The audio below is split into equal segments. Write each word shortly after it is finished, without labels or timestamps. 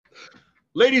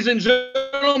Ladies and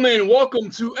gentlemen, welcome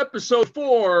to episode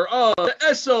 4 of the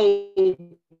SOB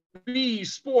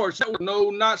Sports Network.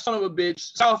 No, not son of a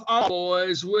bitch. South Island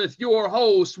Boys with your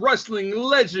host, wrestling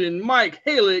legend Mike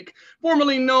Halick,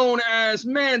 formerly known as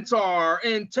Mantar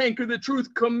and Tanker the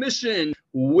Truth Commission,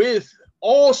 with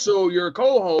also your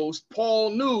co-host, Paul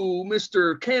New,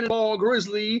 Mr. Cannonball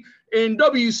Grizzly, and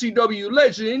WCW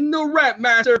legend, the Rap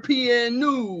Master PN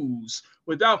News.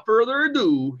 Without further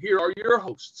ado, here are your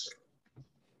hosts.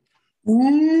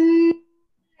 Ooh.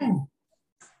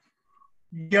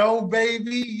 Yo,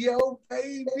 baby, yo,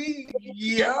 baby,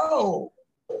 yo.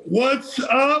 What's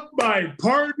up, my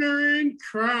partner in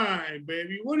crime,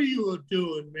 baby? What are you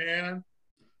doing, man?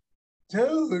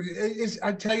 Dude,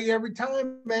 I tell you every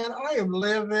time, man, I am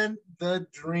living the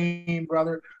dream,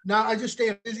 brother. Now, I just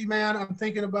stay busy, man. I'm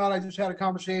thinking about, I just had a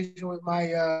conversation with my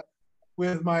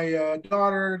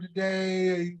daughter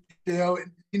today. You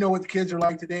know what the kids are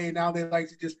like today. Now they like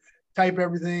to just type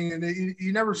everything, and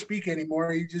you never speak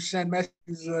anymore. You just send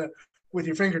messages with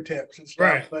your fingertips and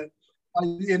stuff. Right. But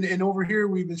and over here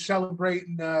we've been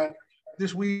celebrating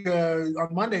this week. On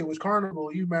Monday was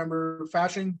Carnival. You remember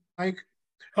Fashion, Mike?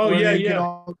 Oh, where yeah. Get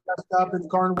all dressed up in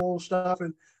Carnival stuff,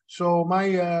 and so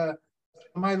my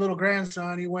little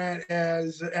grandson, he went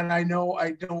as, and I know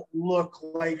I don't look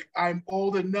like I'm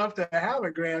old enough to have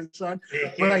a grandson,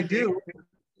 but I do,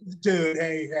 dude.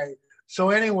 Hey. So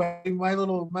anyway, my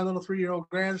little 3-year-old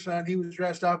grandson, he was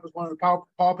dressed up as one of the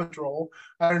Paw Patrol.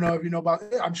 I don't know if you know about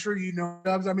it. I'm sure you know,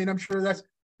 Dubs. I mean, I'm sure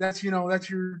that's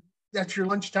your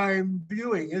lunchtime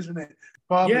viewing, isn't it?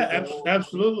 Paw Patrol.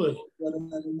 Absolutely.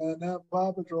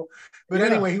 Paw Patrol. But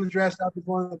anyway, he was dressed up as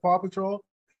one of the Paw Patrol,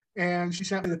 and she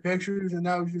sent me the pictures, and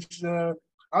I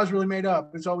was really made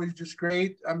up. It's always just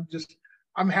great.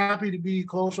 I'm happy to be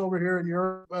close over here in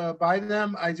Europe by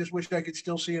them. I just wish I could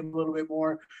still see them a little bit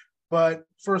more. But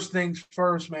first things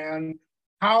first, man,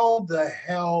 how the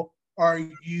hell are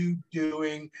you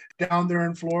doing down there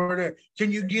in Florida? Can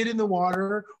you get in the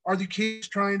water? Are the kids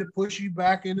trying to push you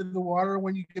back into the water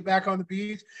when you get back on the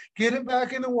beach? Get him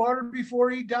back in the water before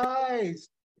he dies.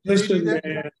 Listen,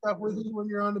 man, stuff with you when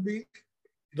you're on the beach?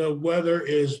 The weather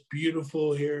is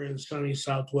beautiful here in sunny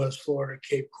Southwest Florida,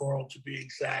 Cape Coral to be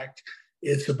exact.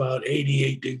 It's about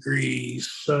 88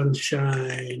 degrees,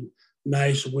 sunshine,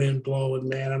 nice wind blowing,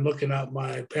 man. I'm looking out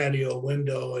my patio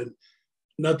window and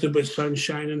nothing but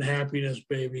sunshine and happiness,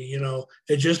 baby. You know,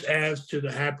 it just adds to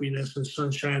the happiness and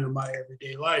sunshine of my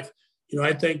everyday life. You know,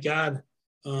 I thank God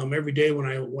every day when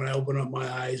I open up my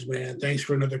eyes, man. Thanks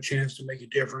for another chance to make a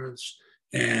difference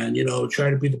and, you know,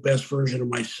 try to be the best version of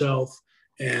myself.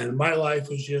 And my life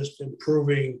is just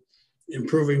improving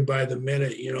by the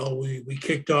minute. You know, we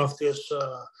kicked off this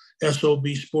SOB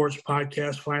Sports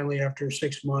podcast finally after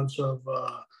 6 months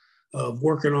of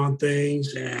working on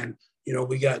things. And, you know,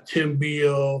 we got Tim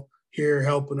Beal here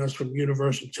helping us from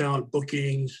Universal Talent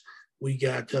Bookings. We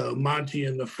got Monty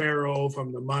and the Pharaoh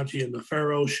from the Monty and the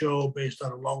Pharaoh show based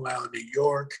out of Long Island, New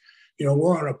York. You know,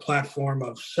 we're on a platform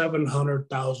of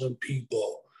 700,000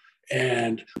 people.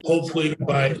 And hopefully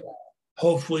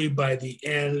by the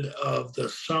end of the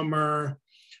summer,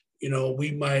 you know,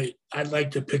 I'd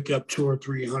like to pick up 200,000 or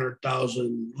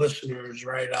 300,000 listeners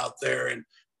right out there and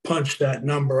punch that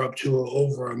number up to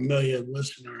over 1 million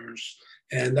listeners.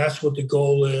 And that's what the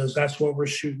goal is. That's what we're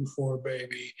shooting for,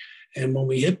 baby. And when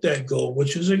we hit that goal,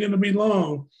 which isn't going to be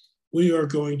long, we are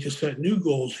going to set new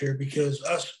goals here because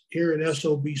us here at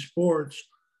SOB Sports,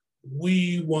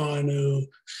 we want to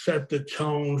set the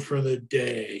tone for the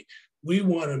day. We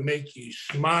want to make you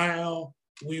smile.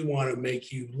 We want to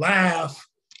make you laugh.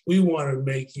 We want to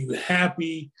make you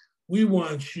happy. We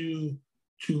want you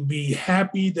to be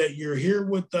happy that you're here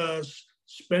with us,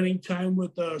 spending time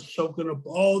with us, soaking up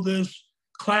all this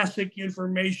classic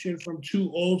information from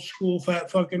 2 old school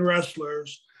fat fucking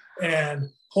wrestlers, and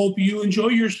hope you enjoy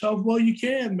yourself while you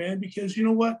can, man, because you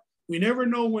know what? We never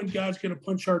know when God's going to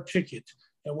punch our ticket.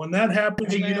 And when that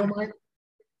happens, hey, you know, Mike,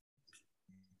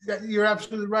 you're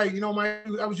absolutely right. You know, Mike,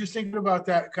 I was just thinking about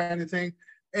that kind of thing.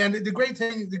 And the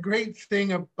great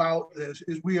thing about this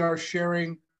is we are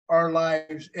sharing our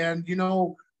lives. And, you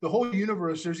know, the whole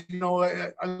universe, there's, you know,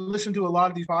 I listen to a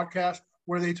lot of these podcasts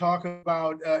where they talk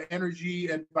about energy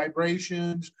and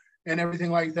vibrations and everything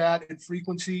like that, and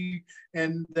frequency,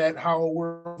 and that how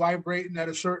we're vibrating at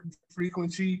a certain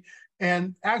frequency.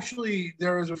 And actually,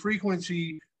 there is a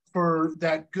frequency for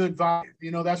that good vibe.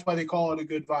 You know, that's why they call it a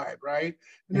good vibe, right?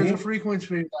 And there's a frequency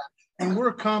for that. And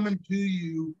we're coming to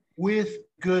you with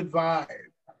good vibe.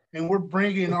 And we're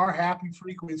bringing our happy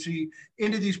frequency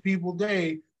into these people's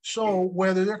day. So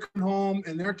whether they're coming home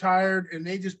and they're tired and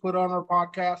they just put on our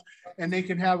podcast and they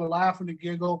can have a laugh and a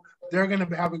giggle, they're going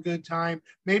to have a good time.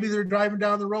 Maybe they're driving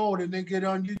down the road and they get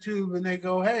on YouTube and they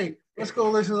go, hey, let's go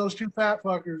listen to those two fat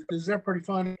fuckers because they're pretty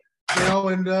funny, you know,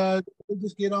 and they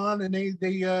just get on and they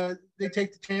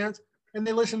take the chance and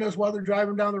they listen to us while they're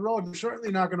driving down the road. They're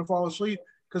certainly not going to fall asleep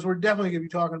because we're definitely going to be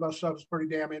talking about stuff that's pretty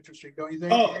damn interesting, don't you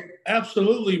think? Oh,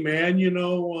 absolutely, man. You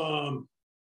know,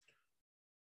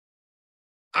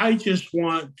 I just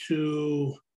want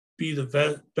to be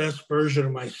the best version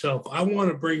of myself. I want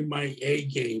to bring my A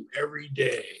game every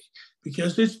day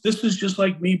because this is just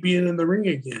like me being in the ring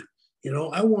again. You know,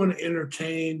 I want to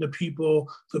entertain the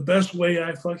people the best way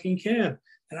I fucking can.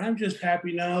 And I'm just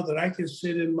happy now that I can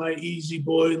sit in my easy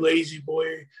boy, lazy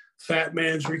boy, fat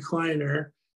man's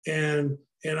recliner and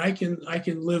I can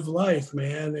live life,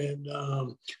 man. And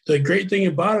the great thing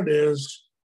about it is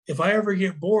if I ever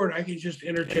get bored, I can just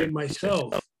entertain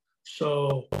myself.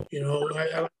 So, you know,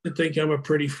 I like to think I'm a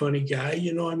pretty funny guy.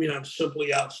 You know, I mean, I'm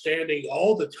simply outstanding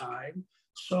all the time.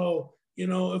 So, you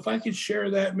know, if I could share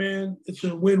that, man, it's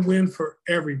a win-win for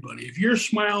everybody. If you're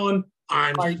smiling,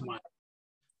 I'm smiling.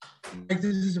 Like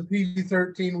this is a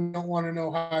PG-13. We don't want to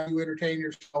know how you entertain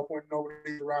yourself when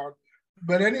nobody's around.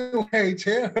 But anyway,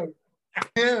 Tim,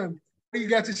 what do you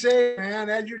got to say, man?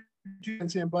 Add your 2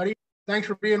 cents in, buddy. Thanks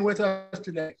for being with us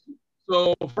today.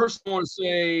 So first, I want to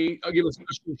say, I'll give a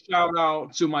special shout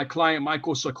out to my client,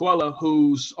 Michael Sequela,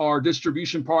 who's our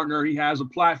distribution partner. He has a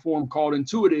platform called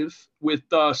Intuitive with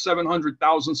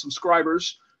 700,000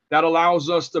 subscribers that allows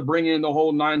us to bring in the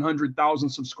whole 900,000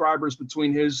 subscribers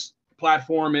between his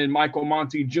platform and Michael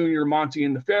Monty Jr., Monty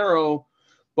and the Pharaoh.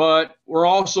 But we're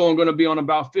also going to be on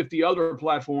about 50 other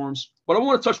platforms. But I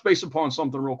want to touch base upon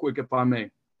something real quick, if I may.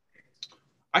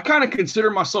 I kind of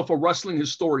consider myself a wrestling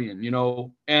historian, you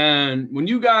know, and when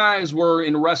you guys were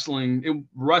in wrestling,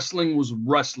 wrestling was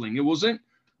wrestling. It wasn't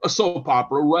a soap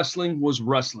opera. Wrestling was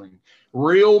wrestling.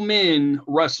 Real men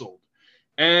wrestled.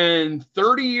 And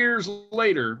 30 years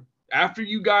later, after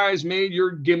you guys made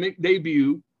your gimmick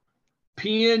debut,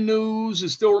 PN News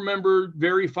is still remembered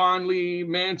very fondly.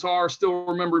 Mantar still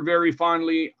remembered very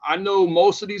fondly. I know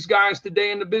most of these guys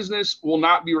today in the business will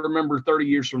not be remembered 30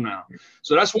 years from now.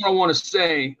 So that's what I want to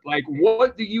say. Like,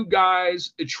 what do you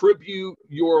guys attribute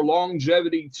your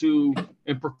longevity to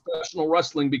in professional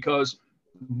wrestling? Because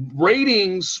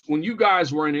ratings, when you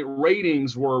guys were in it,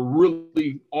 ratings were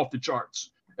really off the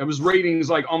charts. It was ratings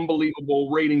like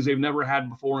unbelievable ratings they've never had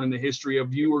before in the history of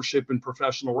viewership in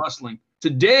professional wrestling.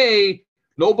 Today,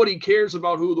 nobody cares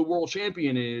about who the world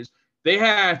champion is. They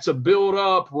had to build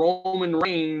up Roman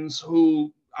Reigns,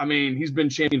 who, I mean, he's been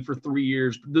champion for 3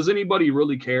 years. Does anybody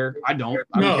really care? I don't.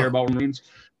 I don't care about Roman Reigns.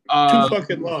 Too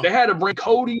fucking long. They had to bring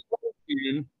Cody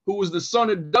in, who was the son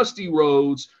of Dusty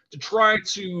Rhodes, to try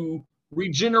to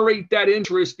regenerate that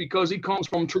interest because he comes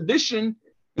from tradition,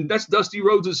 and that's Dusty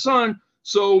Rhodes' son.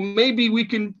 So maybe we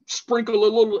can sprinkle a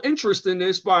little interest in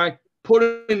this by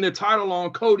putting the title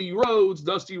on Cody Rhodes,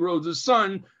 Dusty Rhodes'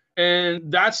 son,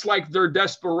 and that's like their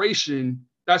desperation.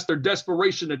 That's their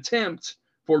desperation attempt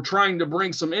for trying to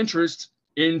bring some interest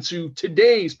into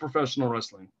today's professional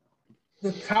wrestling.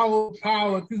 The tower of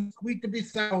power, too sweet to be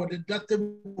sour, the dust of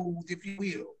moves, if you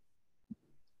will.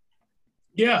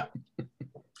 Yeah.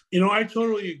 You know, I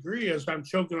totally agree as I'm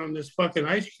choking on this fucking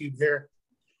ice cube here.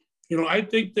 You know, I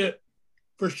think that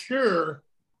for sure,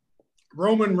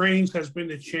 Roman Reigns has been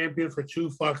the champion for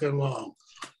too fucking long.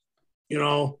 You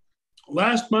know,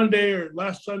 last Monday or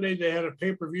last Sunday, they had a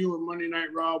pay-per-view on Monday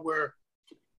Night Raw where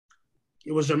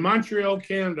it was in Montreal,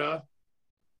 Canada.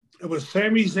 It was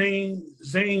Sami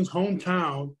Zayn's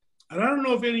hometown. And I don't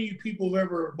know if any of you people have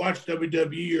ever watched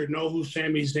WWE or know who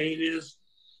Sami Zayn is,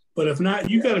 but if not,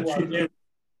 you got to tune in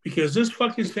because this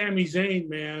fucking Sami Zayn,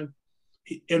 man,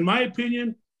 in my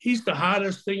opinion, he's the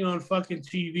hottest thing on fucking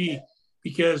TV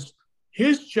because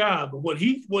his job, what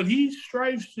he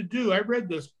strives to do, I read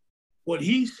this, what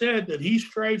he said that he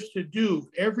strives to do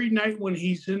every night when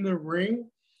he's in the ring,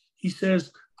 he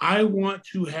says, I want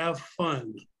to have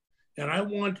fun and I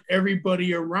want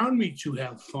everybody around me to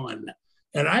have fun.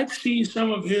 And I've seen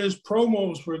some of his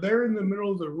promos where they're in the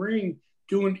middle of the ring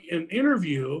doing an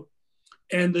interview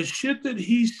and the shit that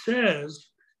he says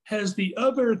has the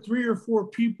other 3 or 4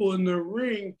 people in the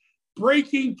ring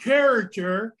breaking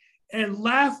character and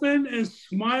laughing and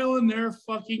smiling their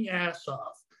fucking ass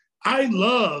off. I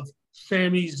love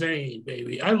Sami Zayn,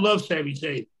 baby. I love Sami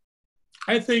Zayn.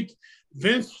 I think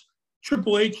Vince,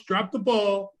 Triple H dropped the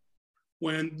ball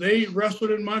when they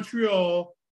wrestled in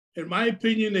Montreal. In my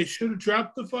opinion, they should have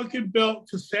dropped the fucking belt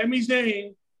to Sami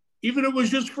Zayn, even if it was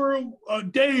just for a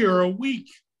day or a week.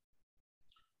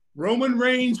 Roman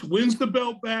Reigns wins the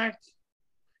belt back,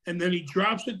 and then he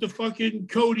drops it to fucking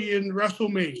Cody in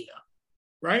WrestleMania,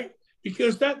 right?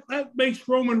 because that makes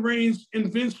Roman Reigns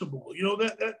invincible. You know,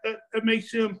 that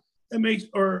makes him that makes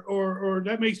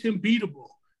him beatable.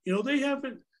 You know, they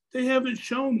haven't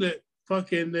shown that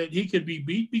he could be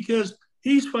beat, because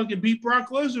he's fucking beat Brock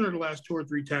Lesnar the last 2 or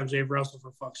 3 times they've wrestled,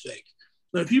 for fuck's sake.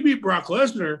 Now, if you beat Brock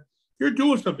Lesnar, you're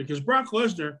doing something, because Brock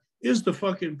Lesnar is the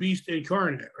fucking beast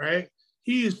incarnate, right?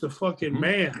 He is the fucking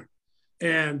man.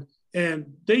 And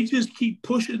they just keep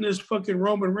pushing this fucking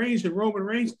Roman Reigns,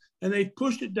 and they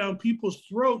pushed it down people's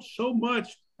throats so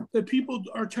much that people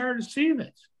are tired of seeing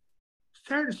it.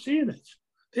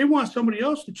 They want somebody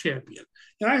else to champion.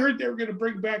 And I heard they were going to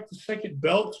bring back the second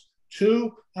belt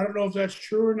too. I don't know if that's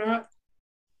true or not,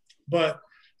 but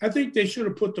I think they should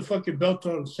have put the fucking belt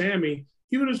on Sammy,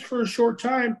 even if it's for a short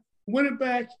time, win it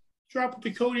back, drop it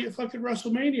to Cody at fucking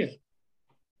WrestleMania.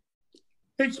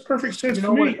 Makes perfect sense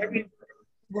to me. I mean,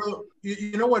 well,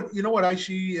 you know what I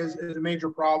see as a major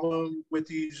problem with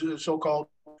these so-called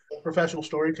professional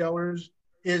storytellers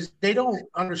is they don't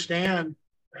understand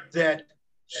that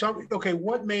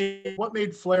what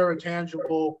made Flair a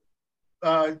tangible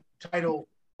title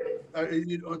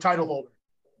holder?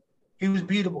 He was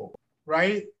beatable,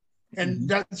 right? And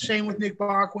that's the same with Nick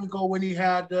Bockwinkel when he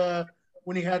had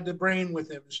the brain with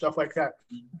him and stuff like that.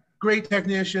 Great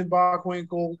technician,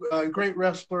 Bockwinkel, great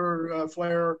wrestler,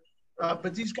 Flair.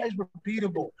 But these guys were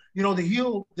beatable. You know, the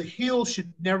heel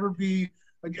should never be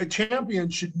a champion.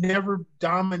 Should never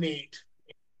dominate,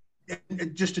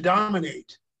 just to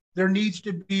dominate. He needs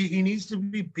to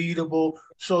be beatable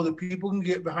so that people can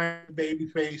get behind the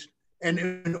babyface. And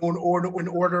in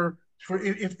order for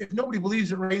if nobody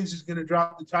believes that Reigns is going to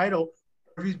drop the title,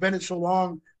 if he's been it so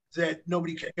long that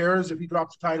nobody cares if he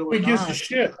drops the title or not. Who gives a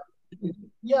shit?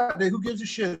 Yeah, who gives a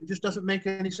shit? It just doesn't make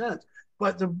any sense.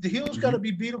 But the heel's got to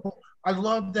be beatable. I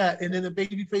love that. And then the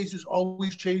babyface is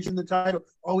always chasing the title.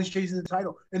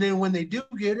 And then when they do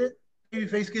get it,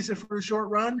 babyface gets it for a short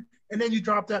run, and then you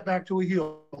drop that back to a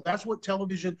heel. That's what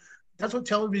television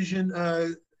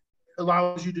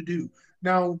allows you to do.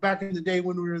 Now, back in the day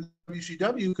when we were in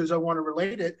WCW, because I want to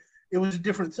relate it, it was a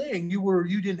different thing.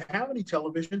 You didn't have any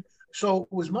television, so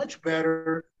it was much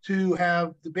better to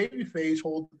have the babyface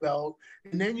hold the belt,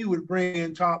 and then you would bring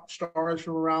in top stars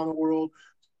from around the world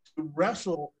to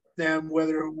wrestle them,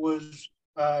 whether it was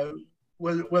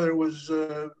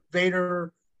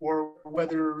Vader, or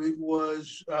whether it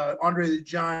was Andre the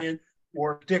Giant,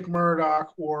 or Dick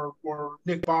Murdoch, or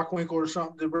Nick Bockwinkel, or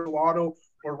something, the Riddle Otto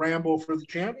or Rambo for the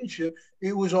championship.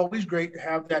 It was always great to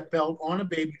have that belt on a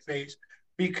babyface,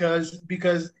 because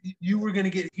you were going to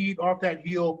get heat off that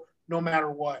heel no matter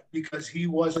what, because he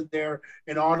wasn't there,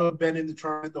 and Otto had been in the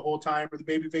tournament the whole time, or the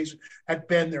babyface had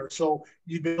been there. So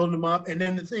you build him up. And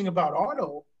then the thing about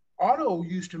Otto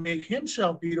used to make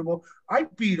himself beatable. I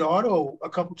beat Otto a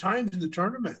couple times in the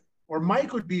tournament, or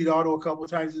Mike would beat Otto a couple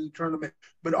times in the tournament.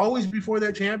 But always before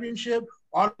that championship,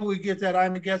 Otto would get that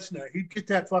I'm against it. He'd get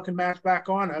that fucking match back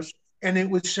on us, and it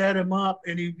would set him up,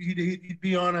 and he'd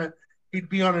be on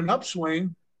an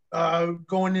upswing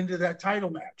going into that title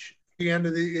match at the end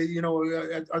of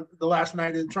the last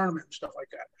night of the tournament and stuff like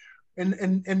that.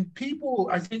 And people,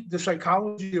 I think the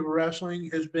psychology of wrestling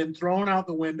has been thrown out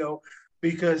the window,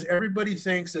 because everybody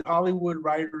thinks that Hollywood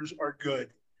writers are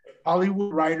good.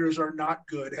 Hollywood writers are not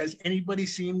good. Has anybody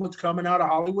seen what's coming out of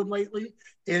Hollywood lately?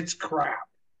 It's crap.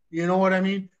 You know what I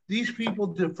mean? These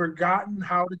people have forgotten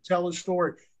how to tell a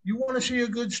story. You want to see a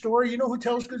good story? You know who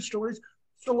tells good stories?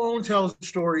 Stallone tells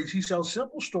stories. He tells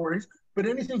simple stories, but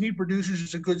anything he produces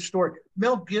is a good story.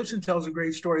 Mel Gibson tells a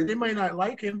great story. They might not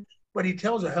like him, but he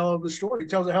tells a hell of a story. He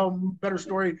tells a hell of a better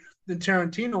story than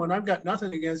Tarantino, and I've got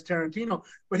nothing against Tarantino,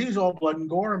 but he's all blood and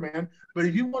gore, man. But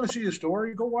if you want to see a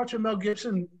story, go watch a Mel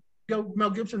Gibson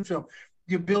film.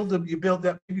 You build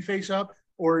that baby face up,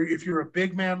 or if you're a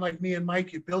big man like me and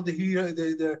Mike, you build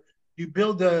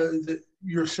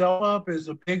yourself up as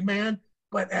a big man.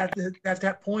 But at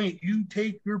that point, you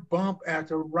take your bump at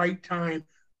the right time.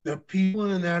 The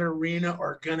people in that arena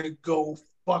are gonna go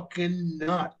fucking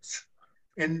nuts.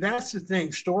 And that's the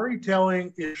thing.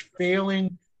 Storytelling is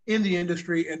failing in the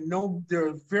industry, and there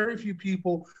are very few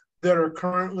people that are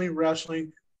currently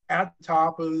wrestling at the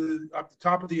top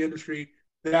of the industry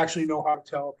that actually know how to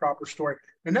tell a proper story.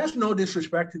 And that's no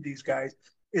disrespect to these guys.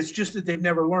 It's just that they've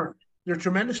never learned. They're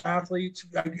tremendous athletes.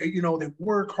 They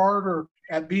work harder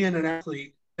at being an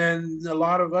athlete than a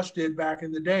lot of us did back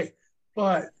in the day.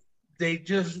 But they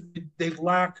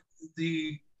lack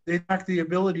the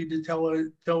ability to tell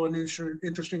an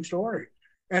interesting story.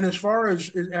 And as far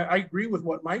as I agree with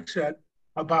what Mike said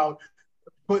about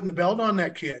putting the belt on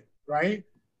that kid, right?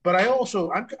 But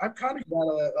I'm kind of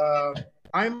got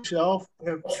I myself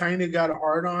have kind of got a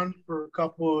hard on for a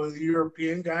couple of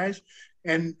European guys,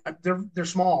 and they're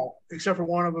small, except for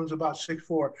one of them is about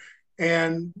 6'4",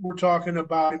 and we're talking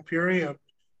about Imperium,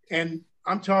 and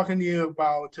I'm talking to you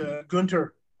about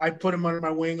Gunter. I put him under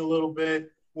my wing a little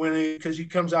bit because he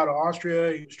comes out of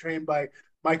Austria. He was trained by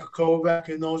Michael Kovac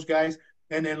and those guys,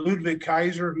 and then Ludwig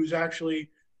Kaiser, who's actually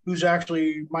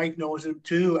Mike knows him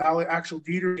too. Axel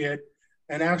Dieter did.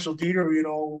 And Axel Dieter, you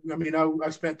know, I mean, I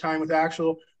spent time with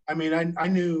Axel. I mean, I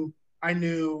knew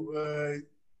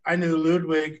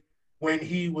Ludwig when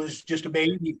he was just a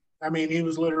baby. I mean, he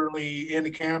was literally in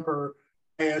the camper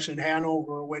in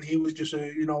Hanover when he was just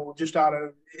just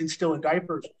still in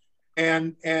diapers.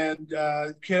 And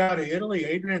kid out of Italy,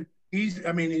 Adrian, he's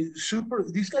super.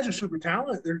 These guys are super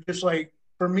talented. They're just like,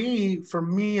 for me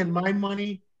and my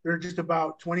money, they're just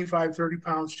about 25, 30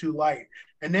 pounds too light.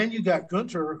 And then you got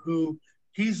Gunter, who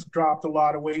he's dropped a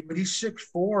lot of weight, but he's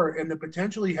 6'4", and the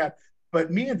potential he had.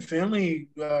 But me and Finley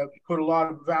put a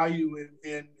lot of value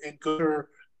in Gunter.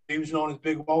 He was known as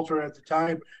Big Walter at the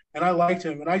time, and I liked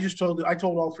him. And I told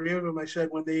all three of them, I said,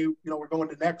 when they were going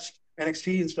to next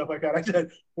NXT and stuff like that, I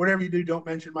said, whatever you do, don't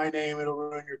mention my name. It'll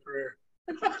ruin your career.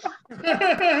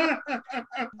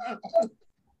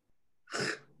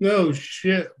 No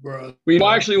shit, bro.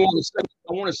 I actually want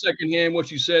to secondhand what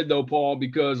you said, though, Paul,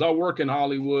 because I work in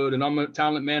Hollywood and I'm a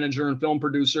talent manager and film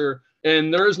producer,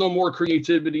 and there is no more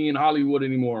creativity in Hollywood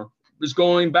anymore. It's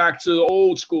going back to the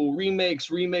old school remakes,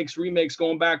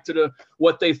 going back to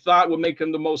what they thought would make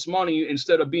them the most money,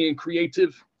 instead of being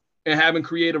creative and having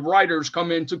creative writers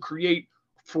come in to create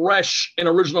fresh and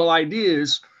original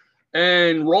ideas.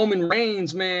 And Roman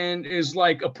Reigns, man, is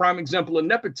like a prime example of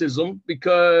nepotism,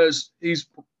 because he's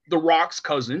The Rock's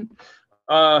cousin.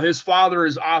 His father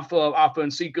is Alpha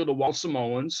and Sika, the Wild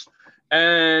Samoans.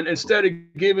 And instead of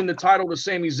giving the title to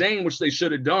Sami Zayn, which they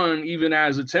should have done, even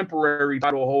as a temporary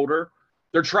title holder,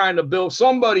 they're trying to build.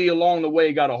 Somebody along the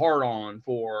way got a hard on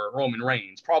for Roman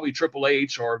Reigns, probably Triple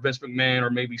H or Vince McMahon or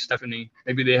maybe Stephanie.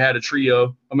 Maybe they had a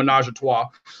trio, a menage a trois.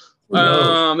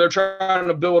 They're trying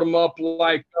to build him up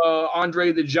like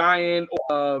Andre the Giant,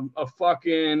 or a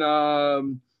fucking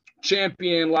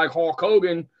champion like Hulk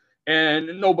Hogan,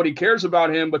 and nobody cares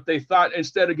about him. But they thought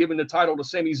instead of giving the title to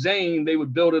Sami Zayn, they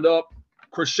would build it up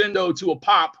crescendo to a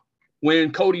pop.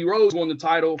 When Cody Rhodes won the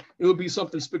title, it would be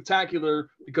something spectacular,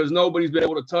 because nobody's been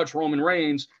able to touch Roman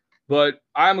Reigns. But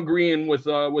I'm agreeing with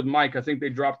Mike. I think they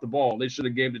dropped the ball. They should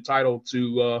have gave the title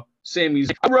to Sami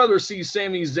Zayn. I'd rather see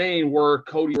Sami Zayn work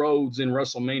Cody Rhodes in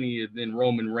WrestleMania than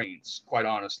Roman Reigns, quite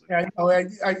honestly. Yeah,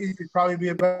 it could probably be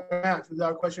a better match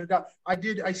without a question of doubt. I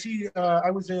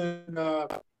was in,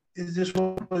 this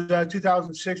was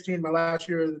 2016, my last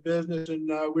year of the business,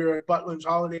 and we were at Butlin's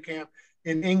holiday camp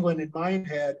in England in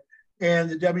Minehead, and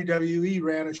the WWE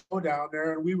ran a show down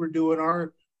there, and we were doing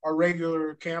our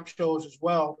regular camp shows as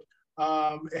well.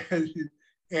 And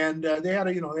they had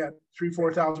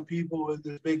 3,000-4,000 people in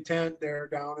this big tent there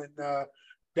down in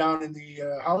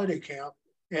the holiday camp,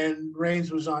 and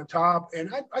Reigns was on top,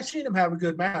 and I seen him have a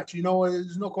good match.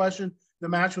 There's no question the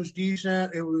match was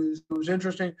decent. It was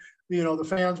interesting. The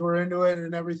fans were into it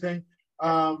and everything.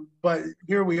 But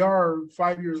here we are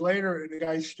 5 years later, and the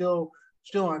guy's still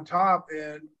on top,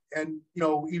 and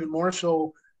even more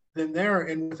so than there,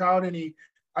 and without any.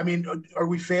 I mean, are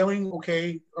we failing?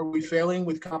 Okay, are we failing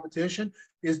with competition?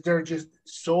 Is there just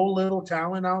so little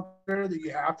talent out there that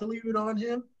you have to leave it on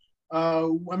him?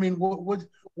 I mean,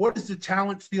 what does the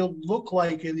talent field look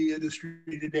like in the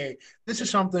industry today? This is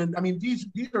something. I mean, these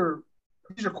are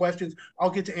questions I'll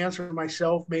get to answer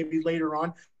myself maybe later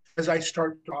on as I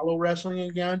start to follow wrestling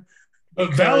again.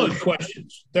 Valid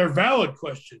questions. They're valid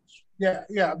questions.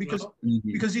 Yeah, because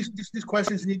these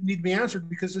questions need to be answered,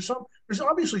 because there's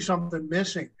obviously something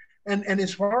missing. And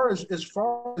as far as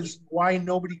why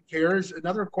nobody cares,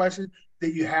 another question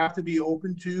that you have to be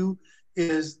open to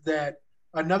is that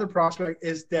another prospect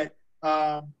is that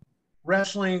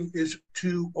wrestling is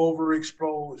too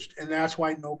overexposed, and that's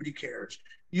why nobody cares.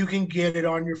 You can get it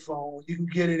on your phone, you can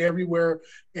get it everywhere,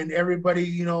 and everybody,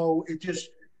 it just.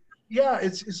 Yeah,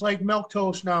 it's like milk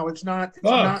toast now. It's not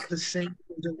the same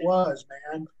as it was,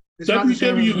 man. It's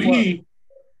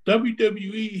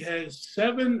WWE has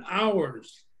 7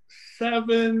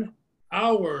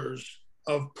 hours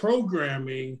of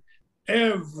programming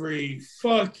every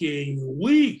fucking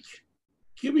week.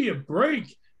 Give me a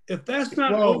break. If that's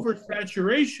not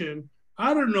oversaturation,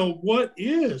 I don't know what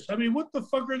is. I mean, what the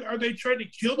fuck are they trying to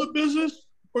kill the business,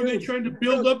 or are they trying to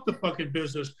build up the fucking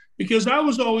business? Because I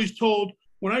was always told,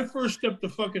 when I first stepped the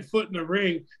fucking foot in the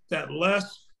ring, that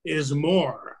less is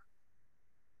more.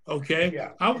 Okay,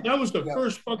 Yeah. that was the Yeah.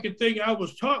 first fucking thing I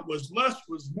was taught was less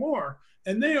was more,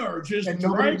 and they are just And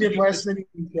nobody did driving. less than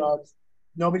you, Jobs.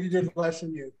 Nobody did less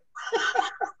than you.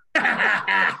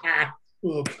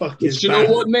 Well, fucking But you know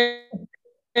what, man?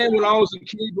 When I was a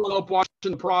kid growing up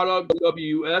watching the product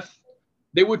WF,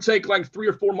 they would take like 3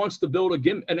 or 4 months to build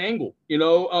an angle. You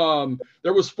know,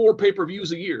 there was 4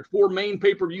 pay-per-views a year, 4 main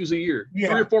pay-per-views a year,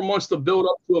 Yeah. 3 or 4 months to build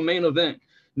up to a main event.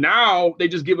 Now they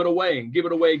just give it away, give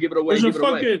it away, give it away, There's give it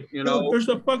away. You know, there's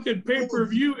a fucking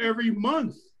pay-per-view every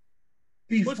month.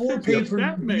 Before What difference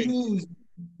that makes?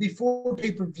 before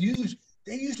pay-per-views,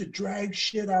 they used to drag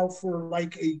shit out for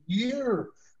like a year.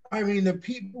 I mean, the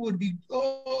people would be,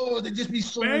 they'd just be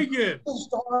so Begging.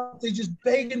 they just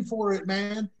begging for it,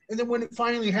 man. And then when it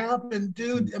finally happened,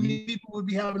 dude, I mean, people would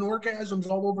be having orgasms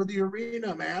all over the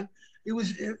arena, man.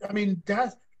 I mean,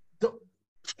 that's the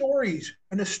stories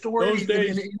and the story. Those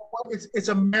days, and you know what?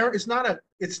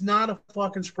 It's not a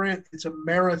fucking sprint. It's a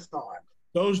marathon.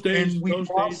 those days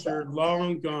that. are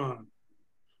long gone.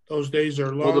 Those days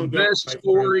are long well, the gone. best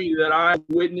story that I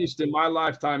witnessed in my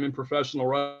lifetime in professional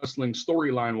wrestling,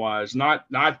 storyline wise, not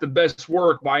the best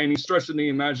work by any stretch of the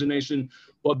imagination,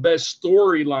 but best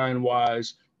storyline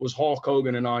wise was Hulk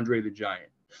Hogan and Andre the Giant.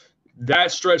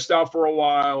 That stretched out for a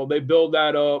while. They built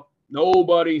that up.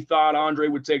 Nobody thought Andre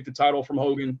would take the title from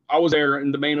Hogan. I was there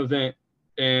in the main event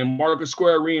in Market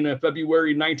Square Arena,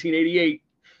 February 1988.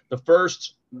 The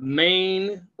first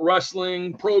main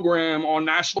wrestling program on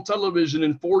national television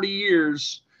in 40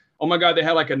 years. Oh my God, they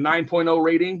had like a 9.0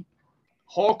 rating.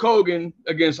 Hulk Hogan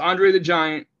against Andre the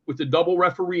Giant with the double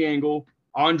referee angle.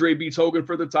 Andre beats Hogan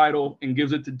for the title and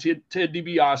gives it to Ted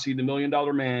DiBiase, the $1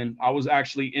 Million Man. I was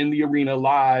actually in the arena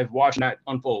live watching that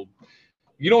unfold.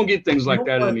 You don't get things like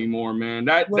that anymore, man.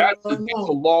 That's a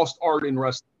lost art in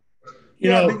wrestling.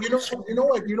 But you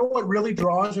know what really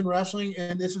draws in wrestling,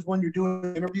 and this is when you're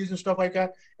doing interviews and stuff like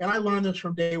that. And I learned this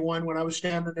from day one when I was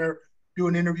standing there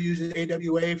doing interviews at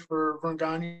AWA for Vern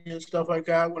Gagne and stuff like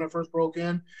that when I first broke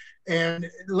in. And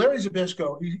Larry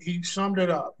Zbyszko, he summed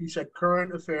it up. He said,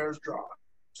 "Current affairs draw."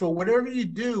 So whatever you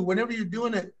do, whenever you're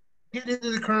doing it, get into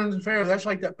the current affairs. That's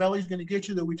like that Belly's Gonna Get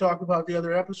You that we talked about the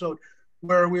other episode,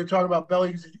 where we were talking about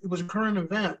Belly's. It was a current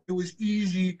event. It was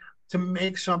easy to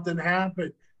make something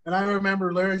happen. And I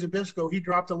remember Larry Zbyszko, he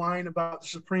dropped a line about the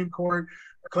Supreme Court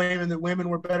claiming that women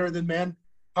were better than men.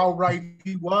 How right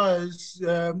he was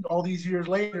all these years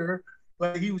later,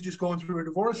 but he was just going through a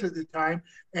divorce at the time.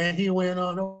 And he went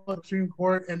on the Supreme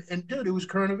Court, and dude, it was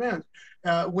current events.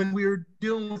 When we were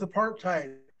dealing with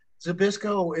apartheid,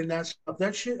 Zbyszko and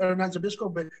that shit, or not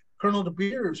Zbyszko, but Colonel De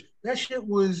Beers, that shit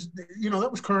was, that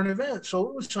was current events. So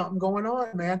it was something going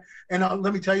on, man. And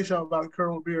let me tell you something about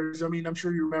Colonel De Beers. I mean, I'm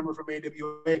sure you remember from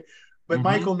AWA, but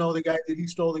Michael know the guy that he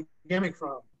stole the gimmick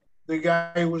from. The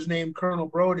guy was named Colonel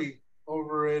Brody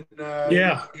over in,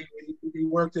 he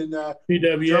worked in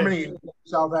Germany,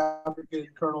 South African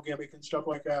Colonel gimmick and stuff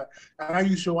like that. And I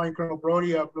used to line Colonel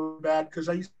Brody up really bad because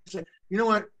I used to say, you know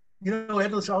what?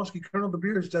 Ed Lasowski, Colonel De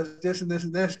Beers does this and this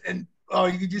and this. And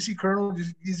you could just see Colonel,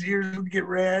 his ears would get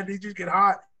red. He'd just get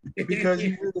hot because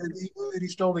he knew that he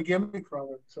stole the gimmick from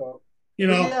him. So,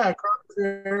 current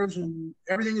affairs and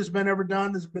everything that's been ever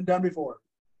done has been done before.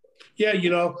 Yeah,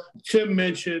 Tim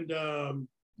mentioned the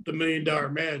 $1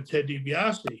 Million Man, Ted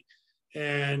DiBiase.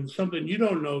 And something you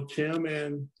don't know, Tim,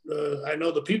 and I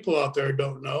know the people out there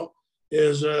don't know,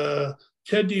 is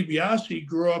Ted DiBiase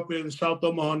grew up in South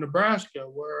Omaha, Nebraska,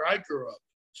 where I grew up.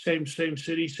 Same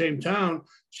city, same town.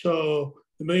 So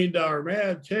the $1 Million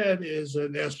Man, Ted, is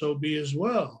an SOB as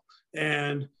well.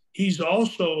 And he's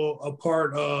also a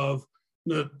part of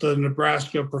the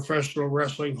Nebraska Professional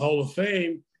Wrestling Hall of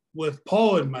Fame with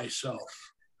Paul and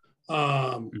myself.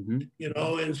 And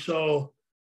so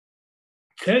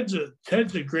Ted's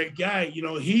a great guy.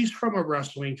 He's from a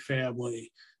wrestling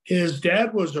family. His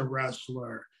dad was a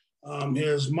wrestler.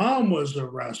 His mom was a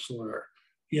wrestler.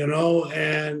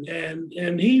 And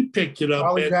he picked it up.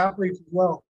 College athletes as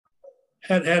well.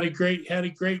 Had a great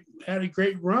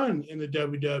run in the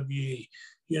WWE,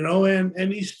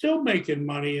 and he's still making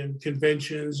money in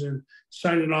conventions and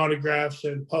signing autographs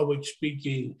and public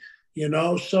speaking,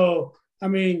 So I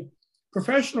mean,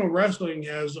 professional wrestling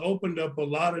has opened up a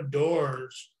lot of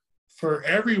doors for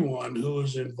everyone who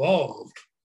is involved.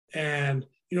 And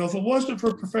if it wasn't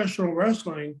for professional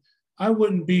wrestling, I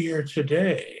wouldn't be here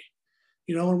today.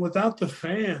 And without the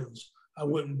fans, I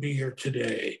wouldn't be here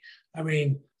today. I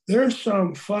mean, there's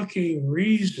some fucking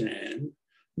reason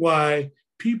why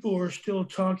people are still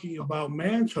talking about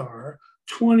Mantar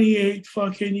 28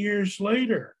 fucking years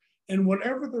later. And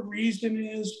whatever the reason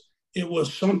is, it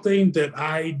was something that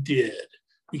I did.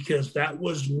 because that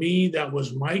was me. That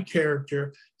was my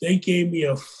character. They gave me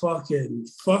a fucking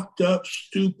fucked up,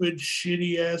 stupid,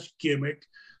 shitty ass gimmick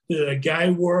that a guy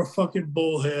wore a fucking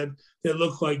bullhead that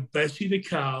looked like Bessie the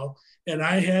cow. And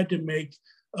I had to make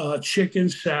chicken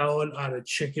salad out of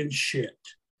chicken shit.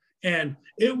 And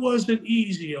it wasn't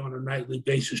easy on a nightly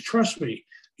basis, trust me,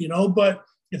 but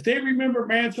if they remember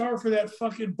Mantar for that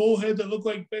fucking bullhead that looked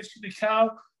like Bessie the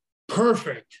cow,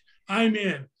 perfect. I'm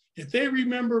in. If they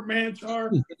remember Mantar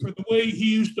for the way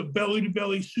he used to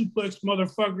belly-to-belly suplex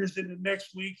motherfuckers in the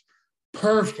next week,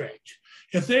 perfect.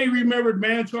 If they remembered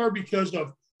Mantar because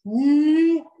of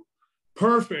woo,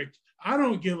 perfect. I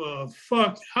don't give a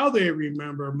fuck how they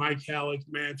remember Mike Halleck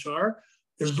Mantar,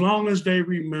 as long as they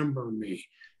remember me.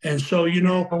 And so, You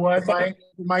know what,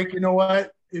 Mike, you know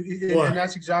what? And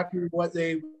that's exactly what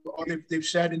they've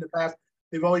said in the past.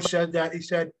 They've always said that. He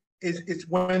said, it's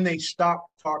when they stop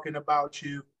talking about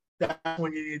you, that's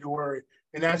when you need to worry.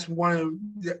 And that's one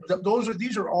of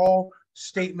these are all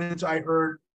statements I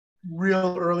heard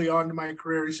real early on in my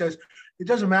career. He says, it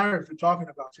doesn't matter if they're talking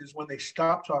about you, it's when they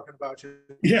stop talking about you.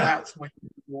 Yeah. That's when you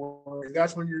need to worry.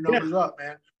 That's when your numbers up,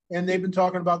 man. And they've been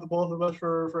talking about the both of us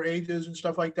for ages and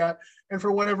stuff like that. And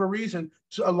for whatever reason,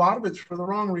 so a lot of it's for the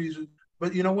wrong reason.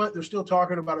 But you know what? They're still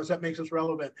talking about us. That makes us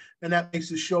relevant. And that makes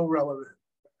the show relevant.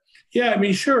 Yeah, I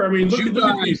mean, sure. I mean, look at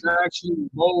these. Actually,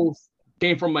 both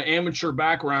came from an amateur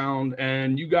background,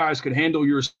 and you guys could handle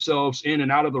yourselves in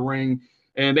and out of the ring.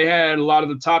 And they had a lot of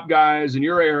the top guys in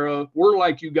your era were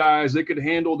like you guys. They could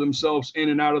handle themselves in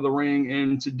and out of the ring.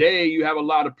 And today you have a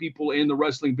lot of people in the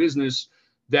wrestling business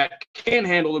that can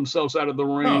handle themselves out of the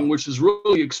ring, which has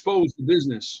really exposed the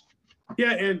business.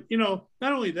 Yeah, and,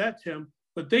 not only that, Tim,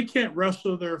 but they can't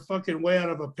wrestle their fucking way out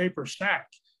of a paper sack.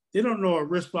 They don't know a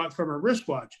wrist lock from a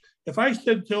wristwatch. If I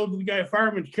told the guy,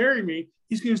 fireman, carry me,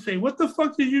 he's going to say, what the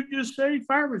fuck did you just say?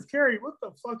 Fireman's carry, what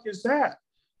the fuck is that?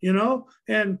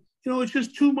 And, it's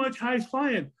just too much high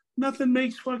flying. Nothing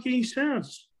makes fucking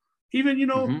sense. Even,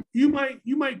 you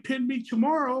might pin me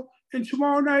tomorrow, and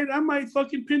tomorrow night I might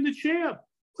fucking pin the champ.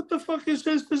 What the fuck sense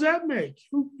does that make?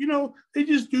 They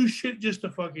just do shit just to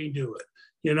fucking do it,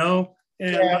 And,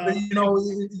 yeah, but,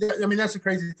 I mean, that's the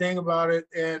crazy thing about it.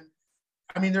 And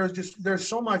I mean, there's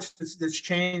so much that's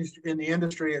changed in the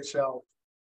industry itself.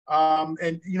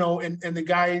 And the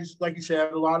guys, like you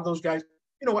said, a lot of those guys,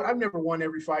 you know what? I've never won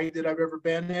every fight that I've ever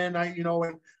been in.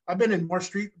 And I've been in more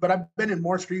street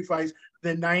fights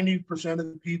than 90% of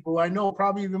the people I know,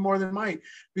 probably even more than Mike,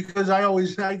 because I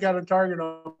got a target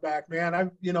on my back,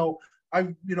 man.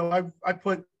 I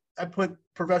put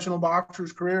professional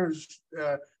boxers' careers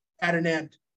at an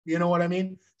end. You know what I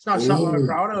mean? It's not something I'm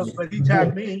proud of, but he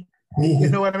tagged me. You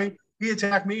know what I mean? He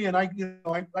attacked me, and I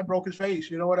broke his face.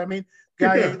 You know what I mean?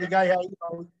 The guy had,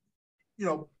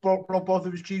 broke both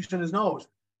of his cheeks and his nose.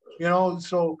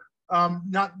 So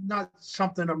not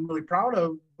something I'm really proud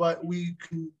of, but we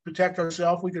can protect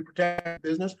ourselves. We can protect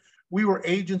business. We were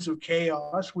agents of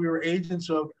chaos. We were agents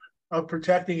of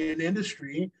protecting an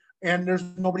industry, and there's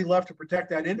nobody left to protect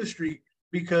that industry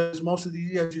because most of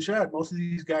these, as you said, most of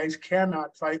these guys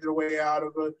cannot fight their way out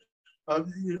of a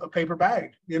paper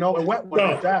bag, a wet one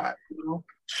like that.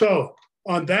 So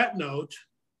on that note,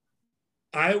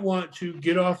 I want to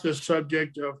get off the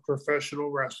subject of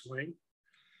professional wrestling,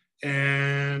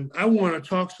 and I want to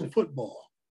talk some football.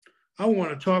 I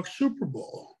want to talk Super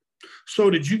Bowl. So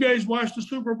did you guys watch the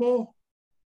Super Bowl?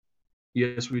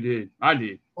 Yes, we did. I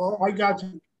did. Well, I get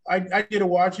to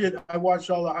watch it. I watched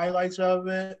all the highlights of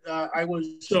it. I work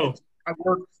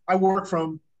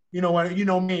from,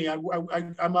 me.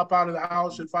 I'm up out of the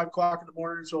house at 5 o'clock in the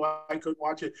morning, so I couldn't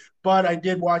watch it. But I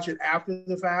did watch it after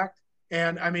the fact,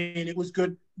 and I mean, it was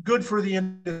good for the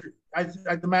industry.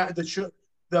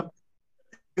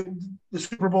 The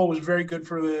Super Bowl was very good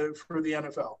for the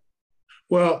NFL.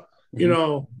 Well,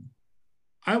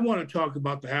 I want to talk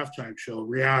about the halftime show,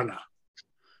 Rihanna.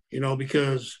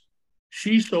 Because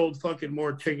she sold fucking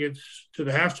more tickets to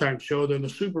the halftime show than the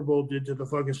Super Bowl did to the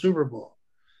fucking Super Bowl.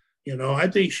 I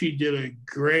think she did a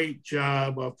great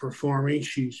job of performing.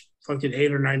 She's fucking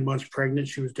 8 or 9 months pregnant.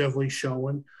 She was definitely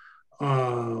showing.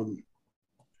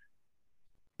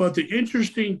 But the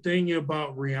interesting thing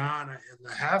about Rihanna in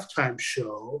the halftime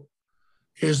show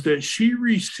is that she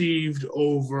received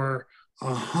over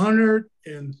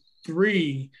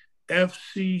 103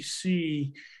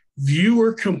 FCC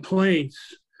viewer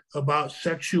complaints about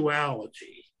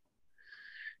sexuality.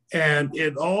 And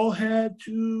it all had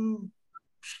to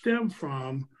stem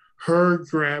from her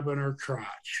grabbing her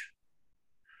crotch.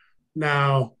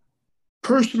 Now,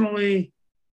 personally,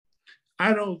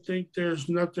 I don't think there's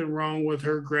nothing wrong with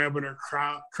her grabbing her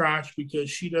crotch because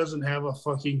she doesn't have a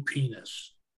fucking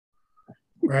penis.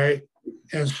 right?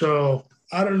 And so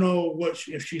I don't know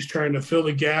if she's trying to fill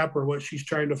the gap or what she's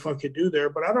trying to fucking do there,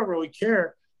 but I don't really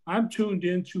care. I'm tuned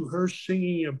into her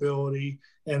singing ability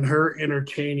and her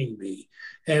entertaining me.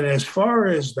 And as far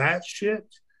as that shit,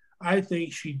 I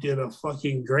think she did a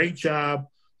fucking great job.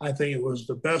 I think it was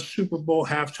the best Super Bowl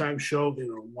halftime show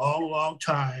in a long, long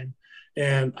time.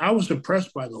 And I was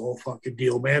impressed by the whole fucking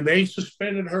deal, man. They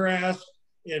suspended her ass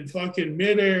in fucking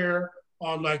midair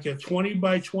on like a 20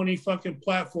 by 20 fucking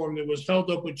platform that was held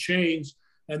up with chains.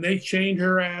 And they chained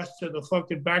her ass to the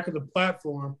fucking back of the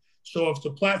platform. So if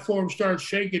the platform starts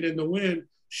shaking in the wind,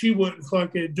 she wouldn't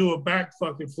fucking do a back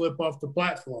fucking flip off the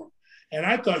platform. And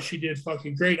I thought she did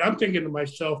fucking great. I'm thinking to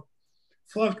myself,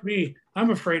 fuck me, I'm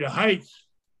afraid of heights.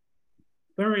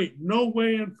 There ain't no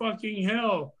way in fucking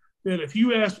hell that if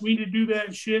you asked me to do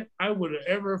that shit, I would have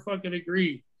ever fucking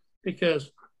agreed,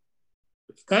 because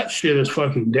that shit is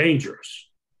fucking dangerous,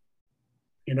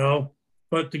 you know?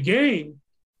 But the game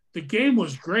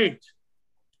was great.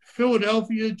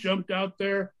 Philadelphia jumped out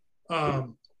there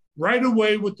right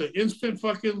away with the instant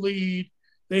fucking lead.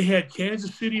 They had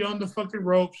Kansas City on the fucking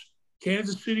ropes.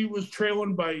 Kansas City was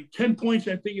trailing by 10 points,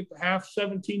 I think, at the half,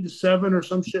 17-7 or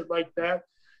some shit like that.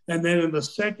 And then in the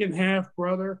second half,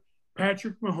 brother,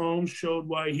 Patrick Mahomes showed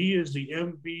why he is the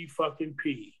MVP fucking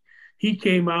P. He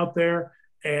came out there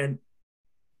and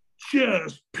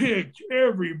just picked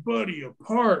everybody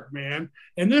apart, man.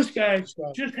 And this guy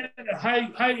just had a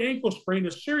high ankle sprain,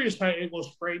 a serious high ankle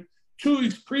sprain 2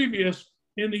 weeks previous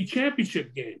in the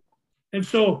championship game. And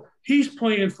so he's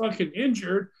playing fucking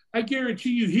injured. I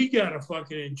guarantee you he got a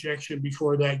fucking injection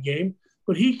before that game,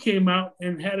 but he came out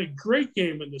and had a great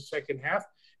game in the second half.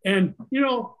 And, you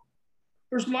know,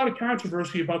 there's a lot of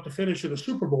controversy about the finish of the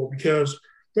Super Bowl because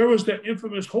there was that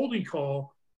infamous holding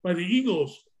call by the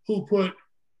Eagles who put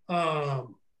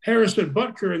Harrison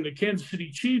Butker and the Kansas City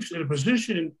Chiefs in a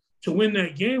position to win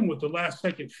that game with the last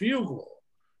second field goal,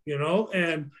 you know,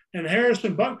 and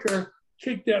Harrison Butker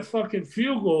kicked that fucking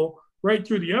field goal right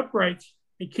through the uprights,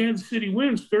 and Kansas City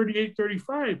wins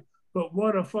 38-35. But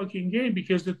what a fucking game,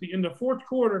 because in the fourth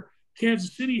quarter,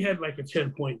 Kansas City had like a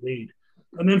 10-point lead.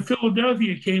 And then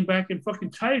Philadelphia came back and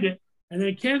fucking tied it. And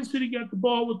then Kansas City got the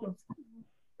ball with a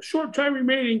short time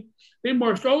remaining. They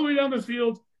marched all the way down the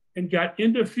field and got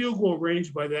into field goal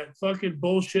range by that fucking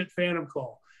bullshit phantom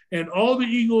call. And all the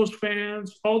Eagles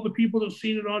fans, all the people that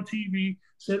seen it on TV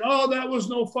said, oh, that was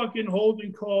no fucking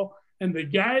holding call. And the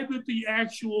guy that the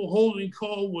actual holding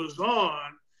call was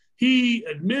on, he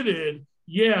admitted,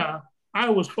 yeah, I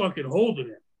was fucking holding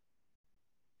it.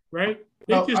 Right?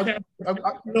 They just have,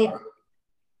 you know,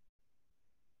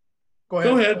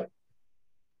 Go ahead.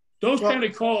 Those kind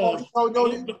of calls.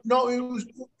 No, it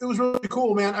was really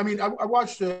cool, man. I mean, I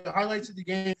watched the highlights of the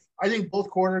game. I think both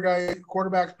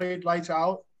quarterbacks played lights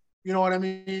out. You know what I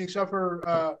mean? Except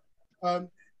for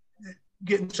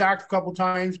getting sacked a couple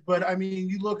times. But I mean,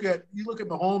 you look at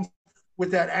Mahomes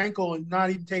with that ankle and not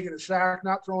even taking a sack,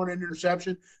 not throwing an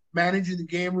interception, managing the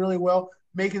game really well,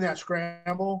 making that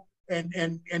scramble and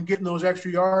getting those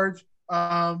extra yards.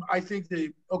 I think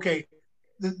the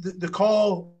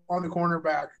call on the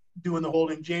cornerback doing the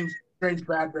holding, James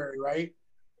Bradbury, right?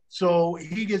 So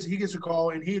he gets a call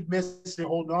and he admits to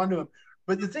holding on to him.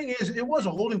 But the thing is, it was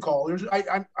a holding call.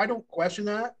 I don't question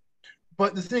that.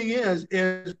 But the thing is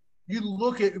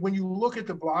when you look at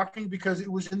the blocking, because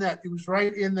it was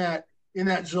right in that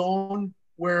zone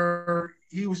where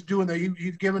he was doing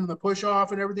he'd given the push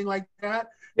off and everything like that.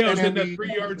 Yeah, it was in that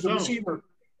 3-yard zone. Receiver,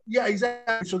 yeah,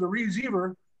 exactly. So the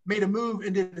receiver made a move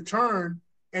and did a turn,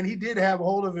 and he did have a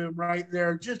hold of him right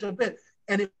there just a bit.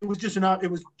 And it was just enough.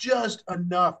 It was just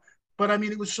enough. But I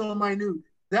mean, it was so minute.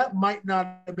 That might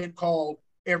not have been called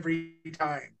every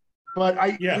time. But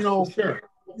sure.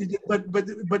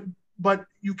 But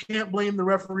you can't blame the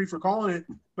referee for calling it.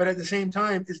 But at the same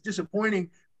time, it's disappointing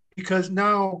because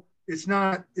now it's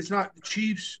not the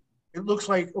Chiefs. It looks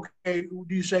like, okay, do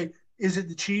you say, is it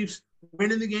the Chiefs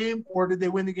winning the game, or did they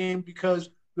win the game because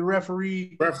the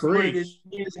referee put it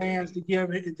in his hands to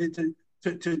give it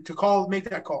to make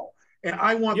that call? And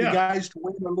I want the guys to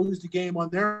win or lose the game on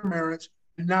their merits,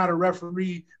 and not a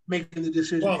referee making the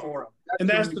decision for them.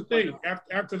 That's the thing.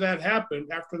 After that happened,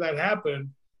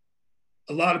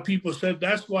 a lot of people said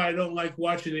that's why I don't like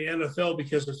watching the NFL,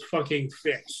 because it's fucking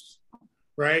fixed,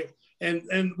 right?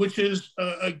 And which is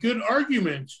a good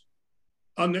argument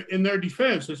in their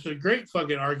defense. It's a great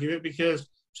fucking argument, because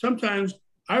sometimes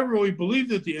I really believe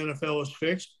that the NFL is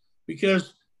fixed,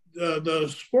 because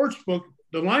the sports book,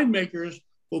 the line makers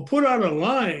will put out a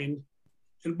line,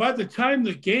 and by the time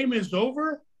the game is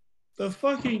over, the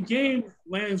fucking game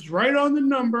lands right on the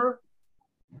number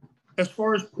as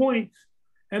far as points,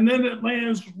 and then it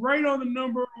lands right on the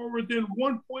number or within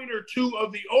 1 point or two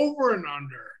of the over and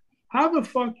under. How the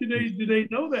fuck do they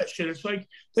know that shit? It's like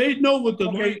they know what the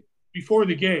line before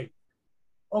the game.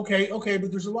 Okay,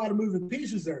 but there's a lot of moving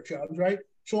pieces there, Chubbs, right?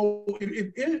 So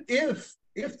if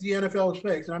the NFL is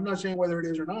fixed, and I'm not saying whether it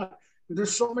is or not, but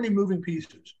there's so many moving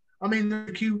pieces. I mean,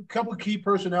 there's a couple of key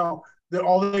personnel that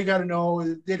all they got to know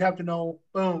is they'd have to know,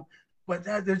 boom. But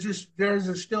there's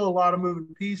still a lot of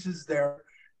moving pieces there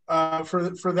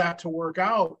for that to work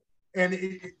out. And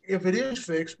if it is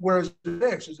fixed, where is it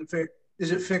fixed?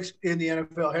 Is it fixed in the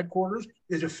NFL headquarters?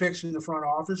 Is it fixed in the front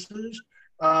offices?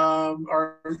 If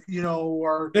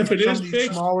it is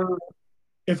fixed, smaller?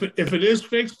 If it is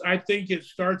fixed, I think it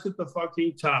starts at the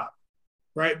fucking top,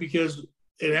 right? Because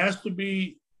it has to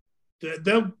be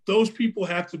those people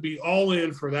have to be all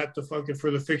in for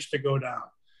the fix to go down,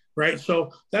 right?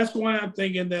 So that's why I'm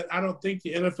thinking that I don't think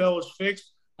the NFL is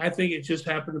fixed. I think it just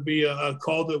happened to be a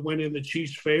call that went in the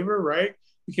Chiefs' favor, right?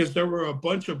 Because there were a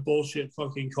bunch of bullshit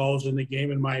fucking calls in the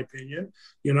game, in my opinion,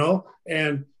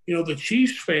 and the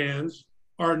Chiefs fans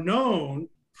are known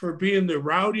for being the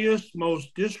rowdiest,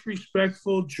 most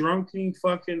disrespectful, drunken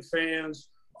fucking fans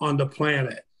on the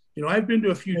planet. I've been to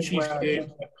a few Chiefs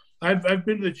games. I've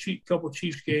been to the couple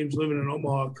Chiefs games living in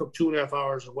Omaha, 2.5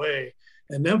 hours away,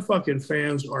 and them fucking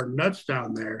fans are nuts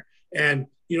down there. And,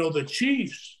 the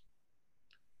Chiefs,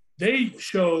 they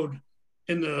showed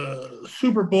in the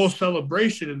Super Bowl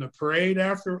celebration in the parade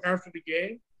after the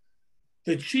game,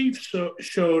 the Chiefs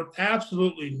showed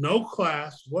absolutely no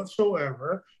class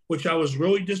whatsoever, which I was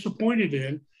really disappointed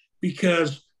in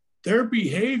because their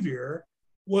behavior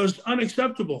was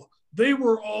unacceptable. They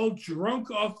were all drunk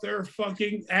off their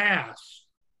fucking ass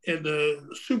in the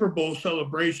Super Bowl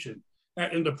celebration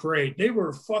in the parade. They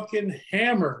were fucking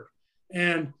hammered.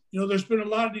 And, there's been a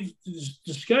lot of these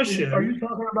discussions. Are you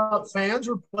talking about fans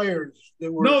or players?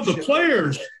 No, the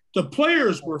players. The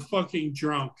players were fucking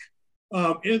drunk.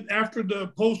 After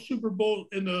the post Super Bowl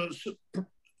in the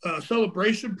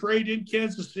celebration parade in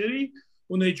Kansas City,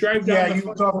 when they drive down. Yeah, you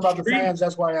were talking about the fans.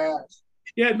 That's why I asked.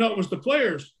 Yeah, no, it was the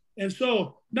players. And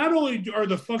so not only are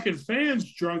the fucking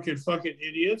fans drunk and fucking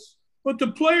idiots, but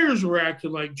the players were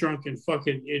acting like drunken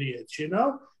fucking idiots,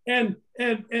 And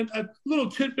a little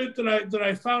tidbit that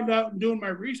I found out in doing my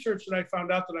research that I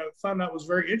found out was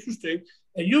very interesting,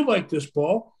 and you'll like this,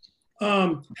 Paul.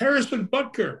 Harrison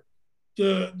Butker,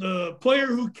 the player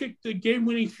who kicked the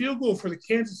game-winning field goal for the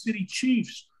Kansas City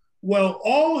Chiefs, well,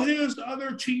 all his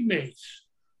other teammates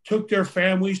took their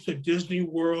families to Disney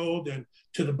World and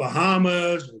to the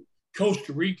Bahamas and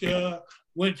Costa Rica,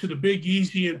 went to the Big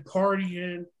Easy and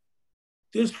partying.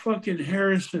 This fucking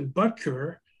Harrison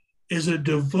Butker is a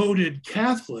devoted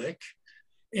Catholic,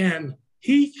 and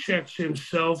he checks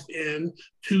himself in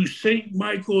to St.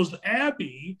 Michael's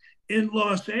Abbey in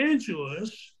Los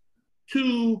Angeles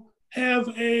to have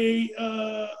a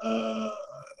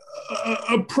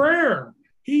prayer.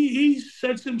 He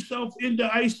sets himself into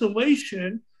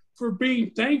isolation for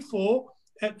being thankful,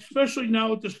 especially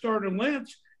now at the start of Lent.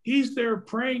 He's there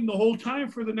praying the whole time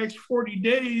for the next 40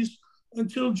 days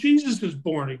until Jesus is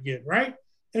born again, right?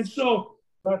 And so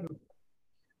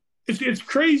it's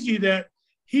crazy that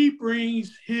he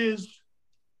brings his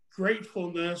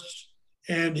gratefulness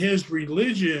and his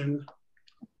religion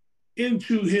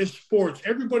into his sports.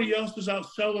 Everybody else is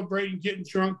out celebrating, getting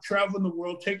drunk, traveling the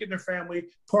world, taking their family,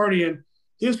 partying.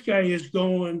 This guy is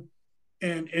going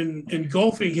and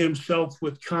engulfing himself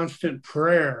with constant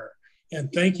prayer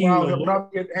and thanking the Lord. He'll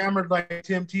probably get hammered like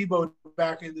Tim Tebow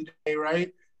back in the day,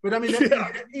 right? But I mean,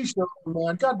 he's still,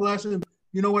 man. God bless him.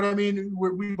 You know what I mean?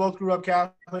 We both grew up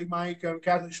Catholic, Mike.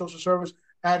 Catholic social service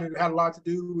had a lot to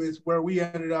do with where we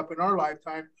ended up in our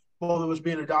lifetime, both of us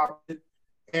being adopted.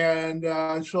 And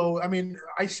so, I mean,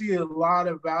 I see a lot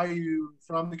of value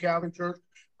from the Catholic Church.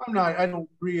 I don't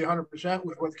agree 100%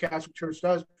 with what the Catholic Church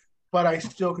does, but I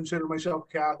still consider myself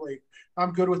Catholic.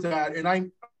 I'm good with that. And I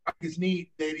think it's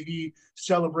neat that he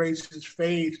celebrates his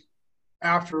faith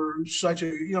after such a,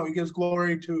 he gives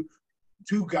glory to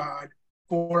God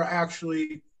for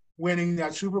actually winning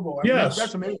that Super Bowl. Yes.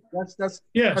 That's amazing. That's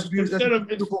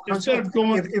beautiful. Instead of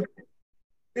going,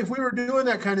 if we were doing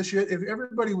that kind of shit, if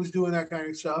everybody was doing that kind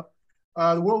of stuff,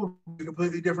 the world would be a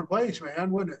completely different place, man,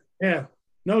 wouldn't it? Yeah,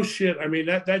 no shit. I mean,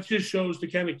 that just shows the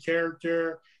kind of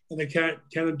character and the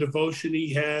kind of devotion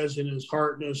he has in his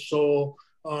heart and his soul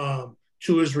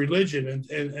to his religion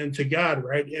and to God,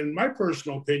 right? And my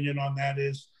personal opinion on that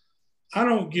is, I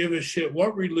don't give a shit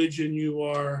what religion you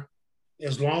are,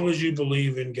 as long as you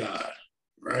believe in God,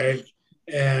 right?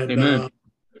 And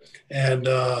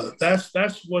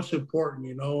that's what's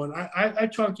important, And I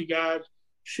talk to God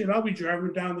shit, I'll be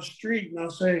driving down the street and I'll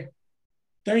say,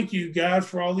 thank you, God,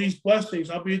 for all these blessings.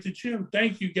 I'll be at the gym.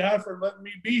 Thank you, God, for letting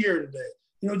me be here today.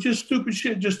 You know, just stupid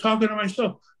shit, just talking to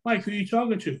myself. Mike, who are you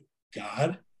talking to?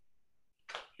 God.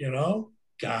 You know,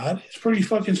 God. It's pretty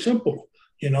fucking simple,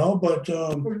 you know, but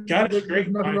God is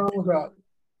great. There's nothing wrong with that.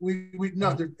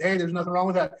 There's nothing wrong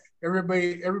with that.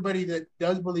 Everybody that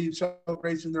does believe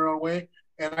celebrates in their own way.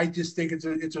 And I just think it's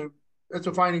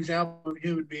a fine example of a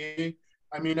human being.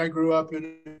 I mean, I grew up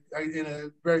in a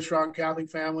very strong Catholic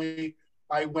family.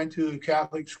 I went to a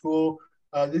Catholic school.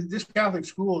 This Catholic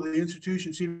school, the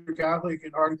institution, Cedar Catholic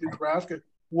in Arlington, Nebraska,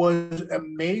 was a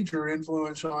major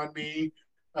influence on me.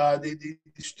 The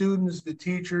students, the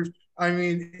teachers. I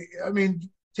mean,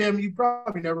 Tim, you've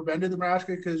probably never been to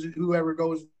Nebraska because whoever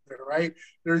goes there, right?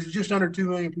 There's just under 2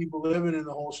 million people living in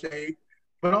the whole state.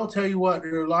 But I'll tell you what,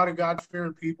 there are a lot of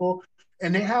God-fearing people,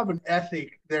 and they have an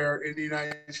ethic there in the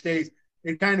United States.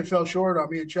 It kind of fell short on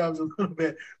me and Chubbs a little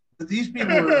bit. But these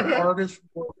people are the hardest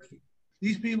working.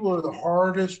 These people are the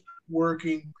hardest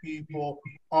working people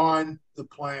on the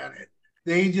planet.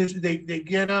 They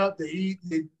get up, they eat,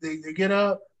 they get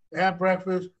up, they have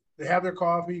breakfast, they have their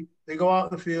coffee, they go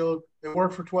out in the field, they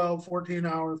work for 12, 14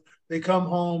 hours, they come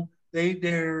home, they eat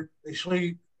dinner, they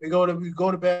sleep, they go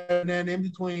to bed, and then in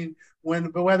between,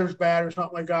 when the weather's bad or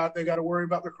something like that, they got to worry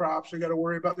about their crops, they got to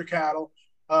worry about their cattle,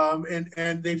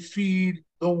 and they feed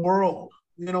the world.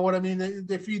 You know what I mean?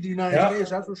 They feed the United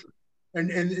States, that's for sure. And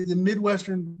the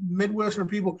Midwestern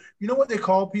people, you know what they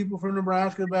call people from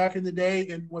Nebraska back in the day,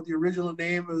 and what the original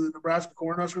name of the Nebraska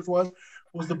Cornhuskers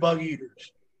was the bug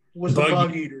eaters.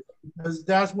 Bug eaters, because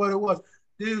that's what it was,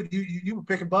 dude. You were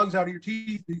picking bugs out of your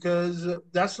teeth because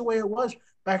that's the way it was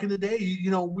back in the day.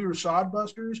 You know, we were sod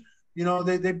busters. You know,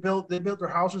 they built their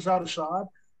houses out of sod,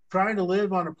 trying to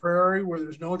live on a prairie where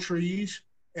there's no trees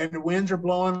and the winds are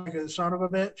blowing like a son of a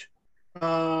bitch.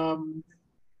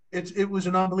 It was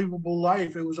an unbelievable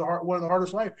life. It was one of the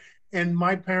hardest life. And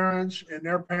my parents and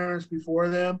their parents before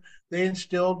them, they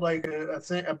instilled like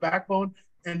a backbone.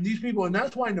 And these people, and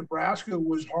that's why Nebraska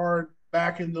was hard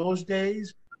back in those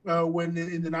days, when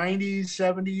in the 90s,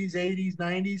 70s, 80s,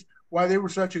 90s, why they were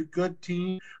such a good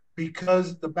team,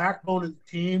 because the backbone of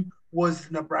the team was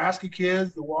the Nebraska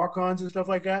kids, the walk-ons and stuff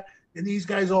like that. And these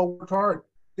guys all worked hard.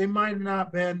 They might not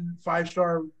have been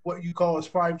five-star, what you call a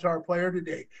five-star player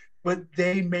today, but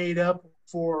they made up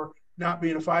for not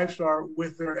being a five-star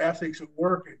with their ethics of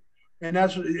working. And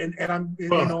I'm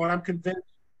convinced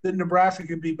that Nebraska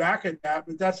could be back at that,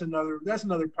 but that's another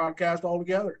podcast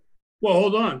altogether. Well,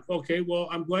 hold on. Okay, well,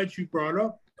 I'm glad you brought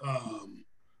up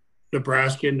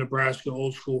Nebraska and Nebraska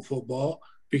old school football,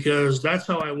 because that's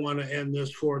how I want to end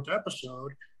this 4th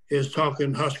episode, is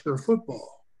talking Husker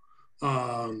football.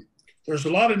 There's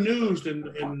a lot of news in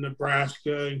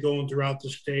Nebraska and going throughout the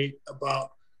state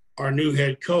about our new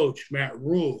head coach, Matt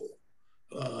Rule.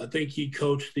 I think he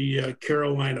coached the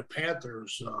Carolina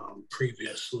Panthers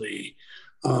previously.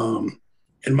 In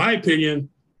my opinion,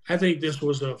 I think this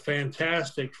was a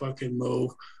fantastic fucking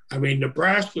move. I mean,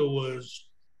 Nebraska was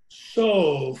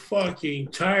so fucking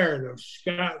tired of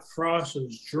Scott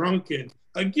Frost's drunken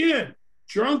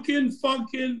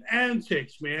fucking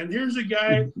antics, man. Here's a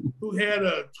guy who had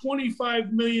a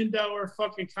 $25 million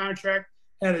fucking contract,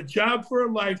 had a job for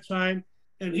a lifetime,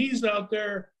 and he's out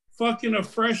there fucking a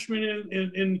freshman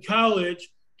in college,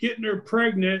 getting her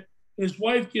pregnant. His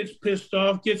wife gets pissed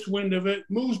off, gets wind of it,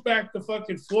 moves back to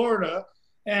fucking Florida,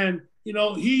 and you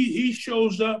know he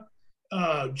shows up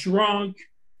drunk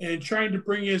and trying to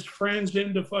bring his friends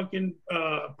into fucking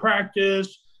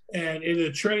practice and in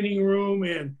the training room,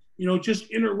 and you know just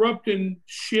interrupting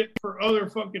shit for other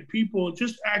fucking people and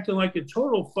just acting like a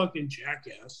total fucking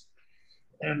jackass.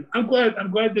 And I'm glad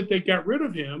that they got rid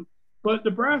of him. But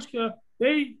Nebraska,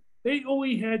 they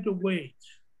only had to wait.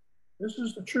 This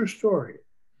is the true story.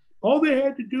 All they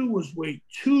had to do was wait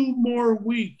 2 more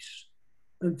weeks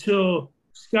until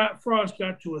Scott Frost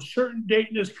got to a certain date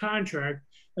in his contract,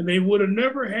 and they would have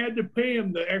never had to pay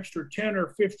him the extra 10 or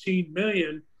 15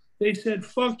 million. They said,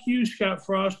 fuck you, Scott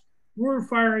Frost. We're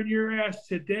firing your ass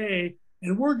today,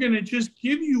 and we're going to just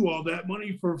give you all that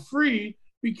money for free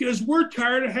because we're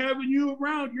tired of having you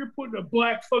around. You're putting a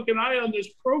black fucking eye on this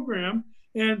program.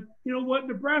 And you know what?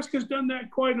 Nebraska's done that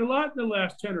quite a lot in the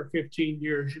last 10 or 15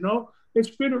 years, you know?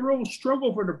 It's been a real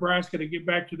struggle for Nebraska to get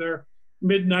back to their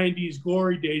mid-90s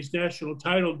glory days, national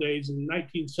title days in the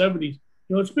 1970s.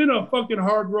 You know, it's been a fucking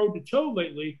hard road to toe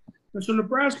lately. And so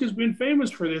Nebraska's been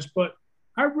famous for this, but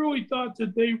I really thought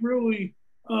that they really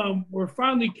were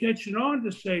finally catching on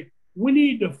to say, we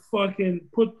need to fucking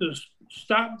put the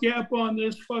stopgap on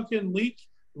this fucking leak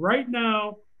right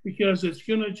now because it's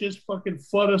going to just fucking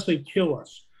flood us and kill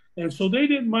us. And so they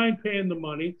didn't mind paying the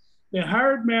money. They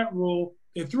hired Matt Rule.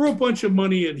 They threw a bunch of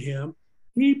money at him.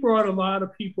 He brought a lot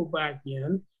of people back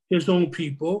in, his own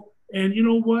people. And you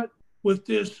know what? With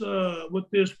this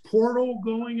portal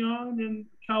going on in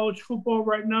college football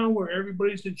right now, where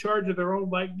everybody's in charge of their own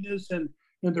likeness and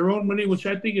their own money, which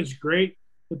I think is great,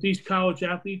 that these college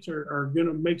athletes are going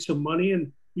to make some money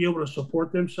and be able to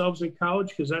support themselves in college,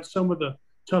 because that's some of the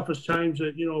toughest times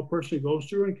that, you know, a person goes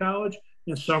through in college,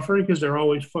 and suffering because they're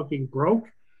always fucking broke.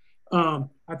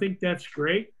 I think that's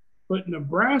great. But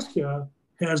Nebraska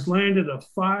has landed a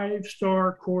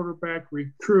 5-star quarterback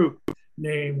recruit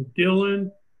named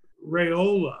Dylan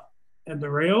Raiola. And the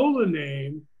Raiola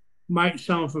name might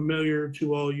sound familiar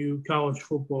to all you college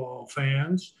football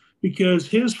fans, because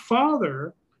his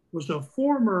father was a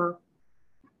former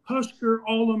Husker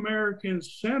All-American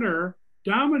center,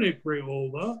 Dominic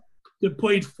Raiola, that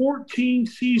played 14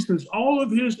 seasons. All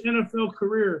of his NFL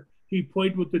career, he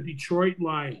played with the Detroit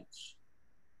Lions.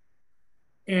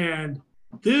 And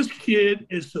this kid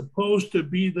is supposed to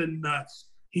be the nuts.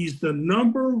 He's the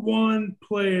number 1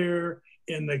 player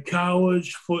in the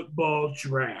college football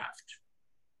draft.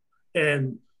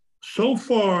 And so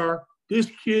far,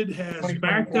 this kid has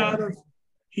backed out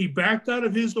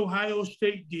of his Ohio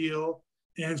State deal.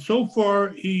 And so far,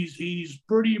 he's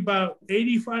pretty about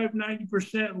 85,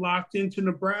 90% locked into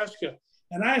Nebraska.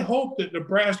 And I hope that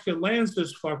Nebraska lands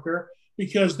this fucker,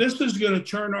 because this is going to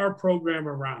turn our program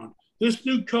around. This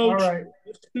new coach,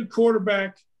 this new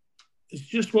quarterback is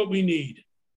just what we need.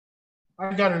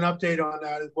 I got an update on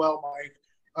that as well,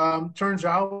 Mike. Turns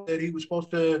out that he was supposed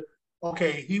to,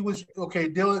 Dylan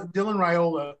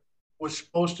Raiola was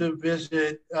supposed to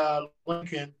visit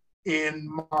Lincoln in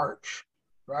March,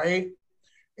 right?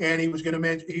 And he was going to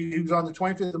mention, he was on the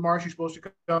 25th of March. He's supposed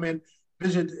to come in,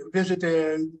 visit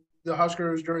the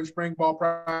Huskers during spring ball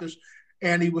practice.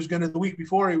 And he was going to, the week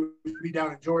before, he would be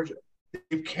down in Georgia.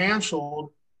 They've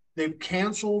canceled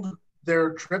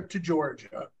their trip to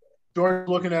Georgia. Georgia's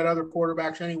looking at other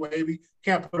quarterbacks anyway. We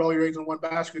can't put all your eggs in one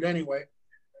basket anyway.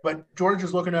 But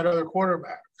Georgia's looking at other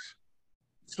quarterbacks.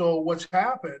 So what's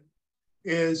happened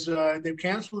is they've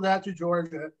canceled that to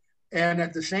Georgia. And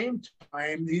at the same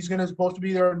time, he's supposed to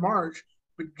be there in March.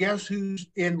 But guess who's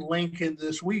in Lincoln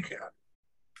this weekend?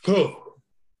 Who?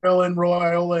 Dylan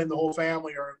Raiola and the whole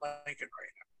family are in Lincoln right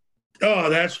now. Oh,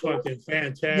 that's fucking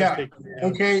fantastic. Yeah.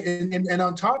 Okay. And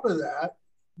on top of that,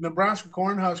 Nebraska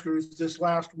Cornhuskers this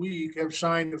last week have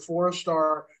signed a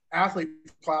 4-star athlete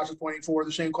class of 24,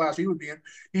 the same class he would be in.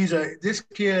 This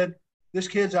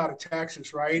kid's out of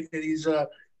Texas, right? And he's at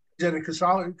a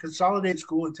consolidated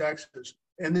school in Texas.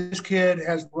 And this kid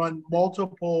has run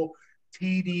multiple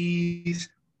TDs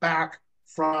back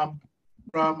from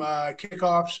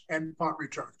kickoffs and punt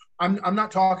returns. I'm not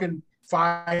talking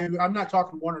 5. I'm not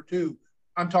talking 1 or 2.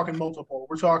 I'm talking multiple.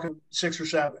 We're talking 6 or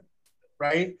 7,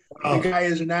 right? Oh. The guy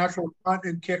is a natural punt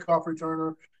and kickoff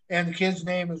returner, and the kid's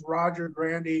name is Roger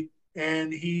Grandy,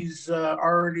 and he's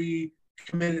already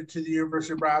committed to the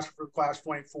University of Nebraska for class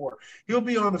 24. He'll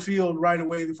be on the field right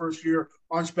away the first year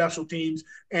on special teams,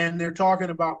 and they're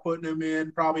talking about putting him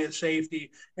in probably at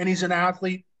safety. And he's an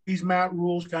athlete. He's Matt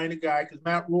Rule's kind of guy, because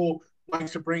Matt Rule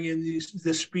likes to bring in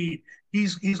this speed.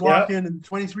 He's locked in the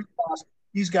 23 class.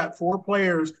 He's got 4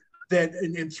 players that,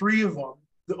 and 3 of them,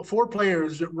 the 4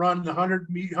 players that run the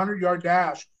 100-yard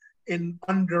dash in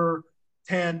under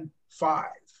 10.5.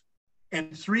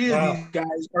 And 3 of these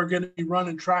guys are going to be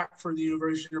running track for the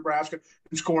University of Nebraska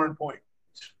and scoring points.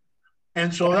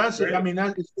 And so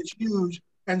it's huge.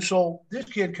 And so this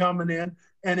kid coming in,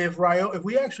 and if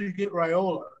we actually get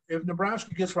Raiola, if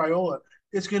Nebraska gets Raiola,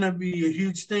 it's going to be a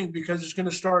huge thing, because it's going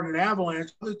to start an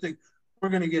avalanche. Other thing, we're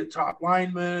going to get top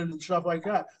linemen and stuff like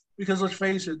that. Because let's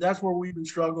face it, that's where we've been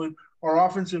struggling. Our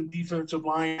offensive defensive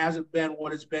line hasn't been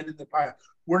what it's been in the past.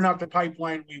 We're not the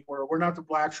pipeline we were. We're not the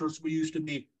black shirts we used to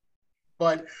be.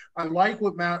 But I like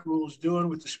what Matt Rule is doing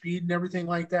with the speed and everything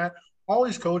like that. All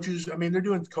his coaches, I mean, they're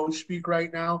doing coach speak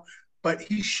right now, but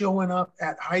he's showing up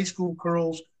at high school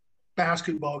girls'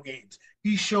 basketball games.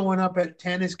 He's showing up at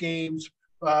tennis games.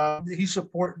 He's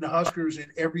supporting the Huskers in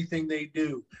everything they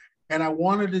do. And I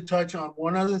wanted to touch on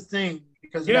one other thing,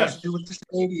 because it has to do with the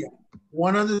stadium.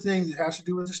 One other thing that has to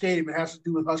do with the stadium, it has to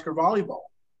do with Husker volleyball.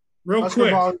 Husker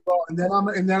quick. Volleyball, and then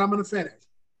I'm going to finish.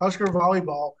 Husker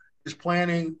volleyball is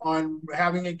planning on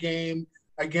having a game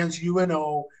against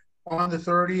UNO on the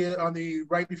 30th,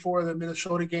 right before the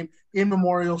Minnesota game in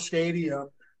Memorial Stadium,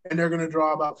 and they're going to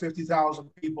draw about 50,000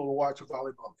 people to watch a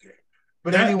volleyball game.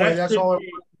 But anyway, that's all I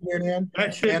want to get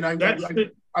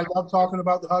in. I love talking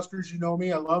about the Huskers. You know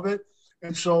me, I love it.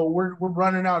 And so we're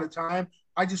running out of time.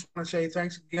 I just want to say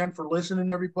thanks again for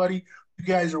listening, everybody. You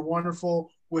guys are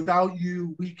wonderful. Without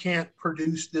you, we can't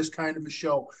produce this kind of a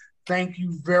show. Thank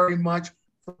you very much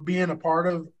for being a part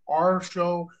of our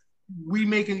show.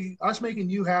 Us making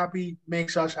you happy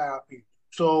makes us happy.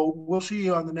 So we'll see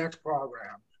you on the next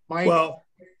program. Mike? Well,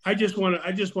 I just want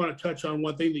to touch on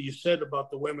one thing that you said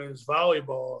about the women's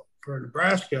volleyball for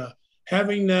Nebraska.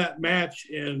 Having that match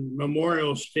in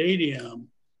Memorial Stadium,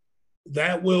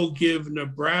 that will give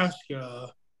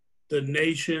Nebraska the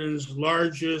nation's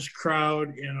largest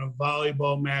crowd in a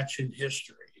volleyball match in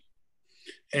history.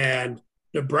 And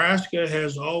Nebraska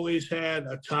has always had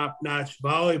a top-notch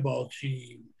volleyball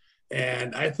team.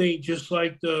 And I think just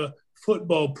like the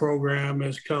football program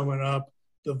is coming up,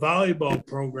 the volleyball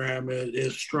program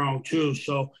is strong too.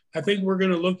 So I think we're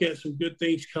going to look at some good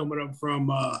things coming up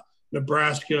from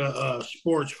Nebraska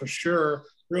sports for sure.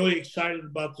 Really excited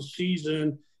about the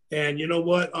season. And you know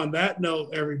what? On that note,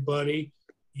 everybody,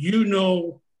 you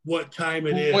know what time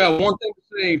it is. I got one thing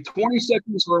to say, 20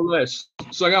 seconds or less.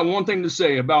 So I got one thing to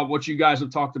say about what you guys have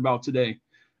talked about today.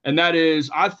 And that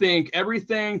is, I think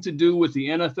everything to do with the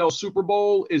NFL Super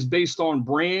Bowl is based on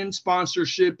brand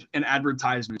sponsorship and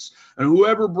advertisements. And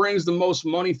whoever brings the most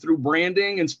money through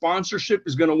branding and sponsorship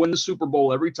is going to win the Super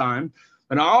Bowl every time.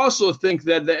 And I also think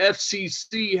that the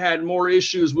FCC had more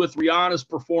issues with Rihanna's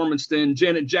performance than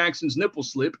Janet Jackson's nipple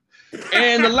slip.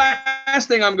 And the last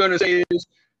thing I'm going to say is,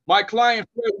 my client,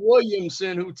 Fred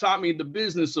Williamson, who taught me the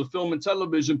business of film and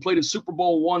television, played in Super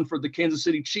Bowl I for the Kansas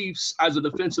City Chiefs as a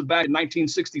defensive back in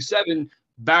 1967,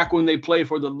 back when they played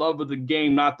for the love of the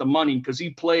game, not the money, because he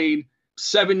played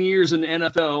 7 years in the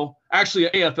NFL, actually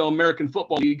AFL, American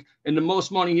Football League, and the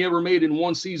most money he ever made in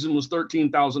one season was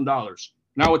 $13,000.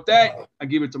 Now with that, I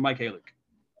give it to Mike Halick.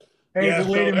 Hey, Yeah,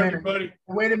 wait a minute. everybody.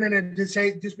 Wait a minute.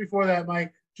 Just before that,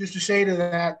 Mike, just to say to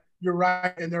that, you're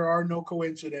right, and there are no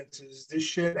coincidences. This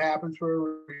shit happens for a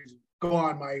reason. Go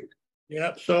on, Mike.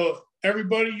 Yep. So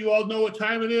everybody, you all know what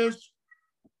time it is.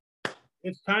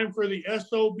 It's time for the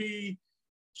SOB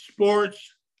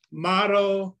sports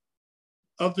motto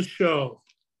of the show.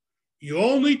 You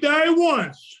only die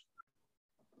once,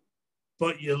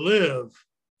 but you live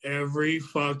every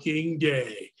fucking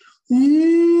day.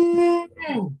 Ooh.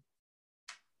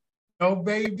 Yo,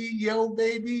 baby, yo,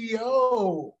 baby,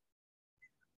 yo.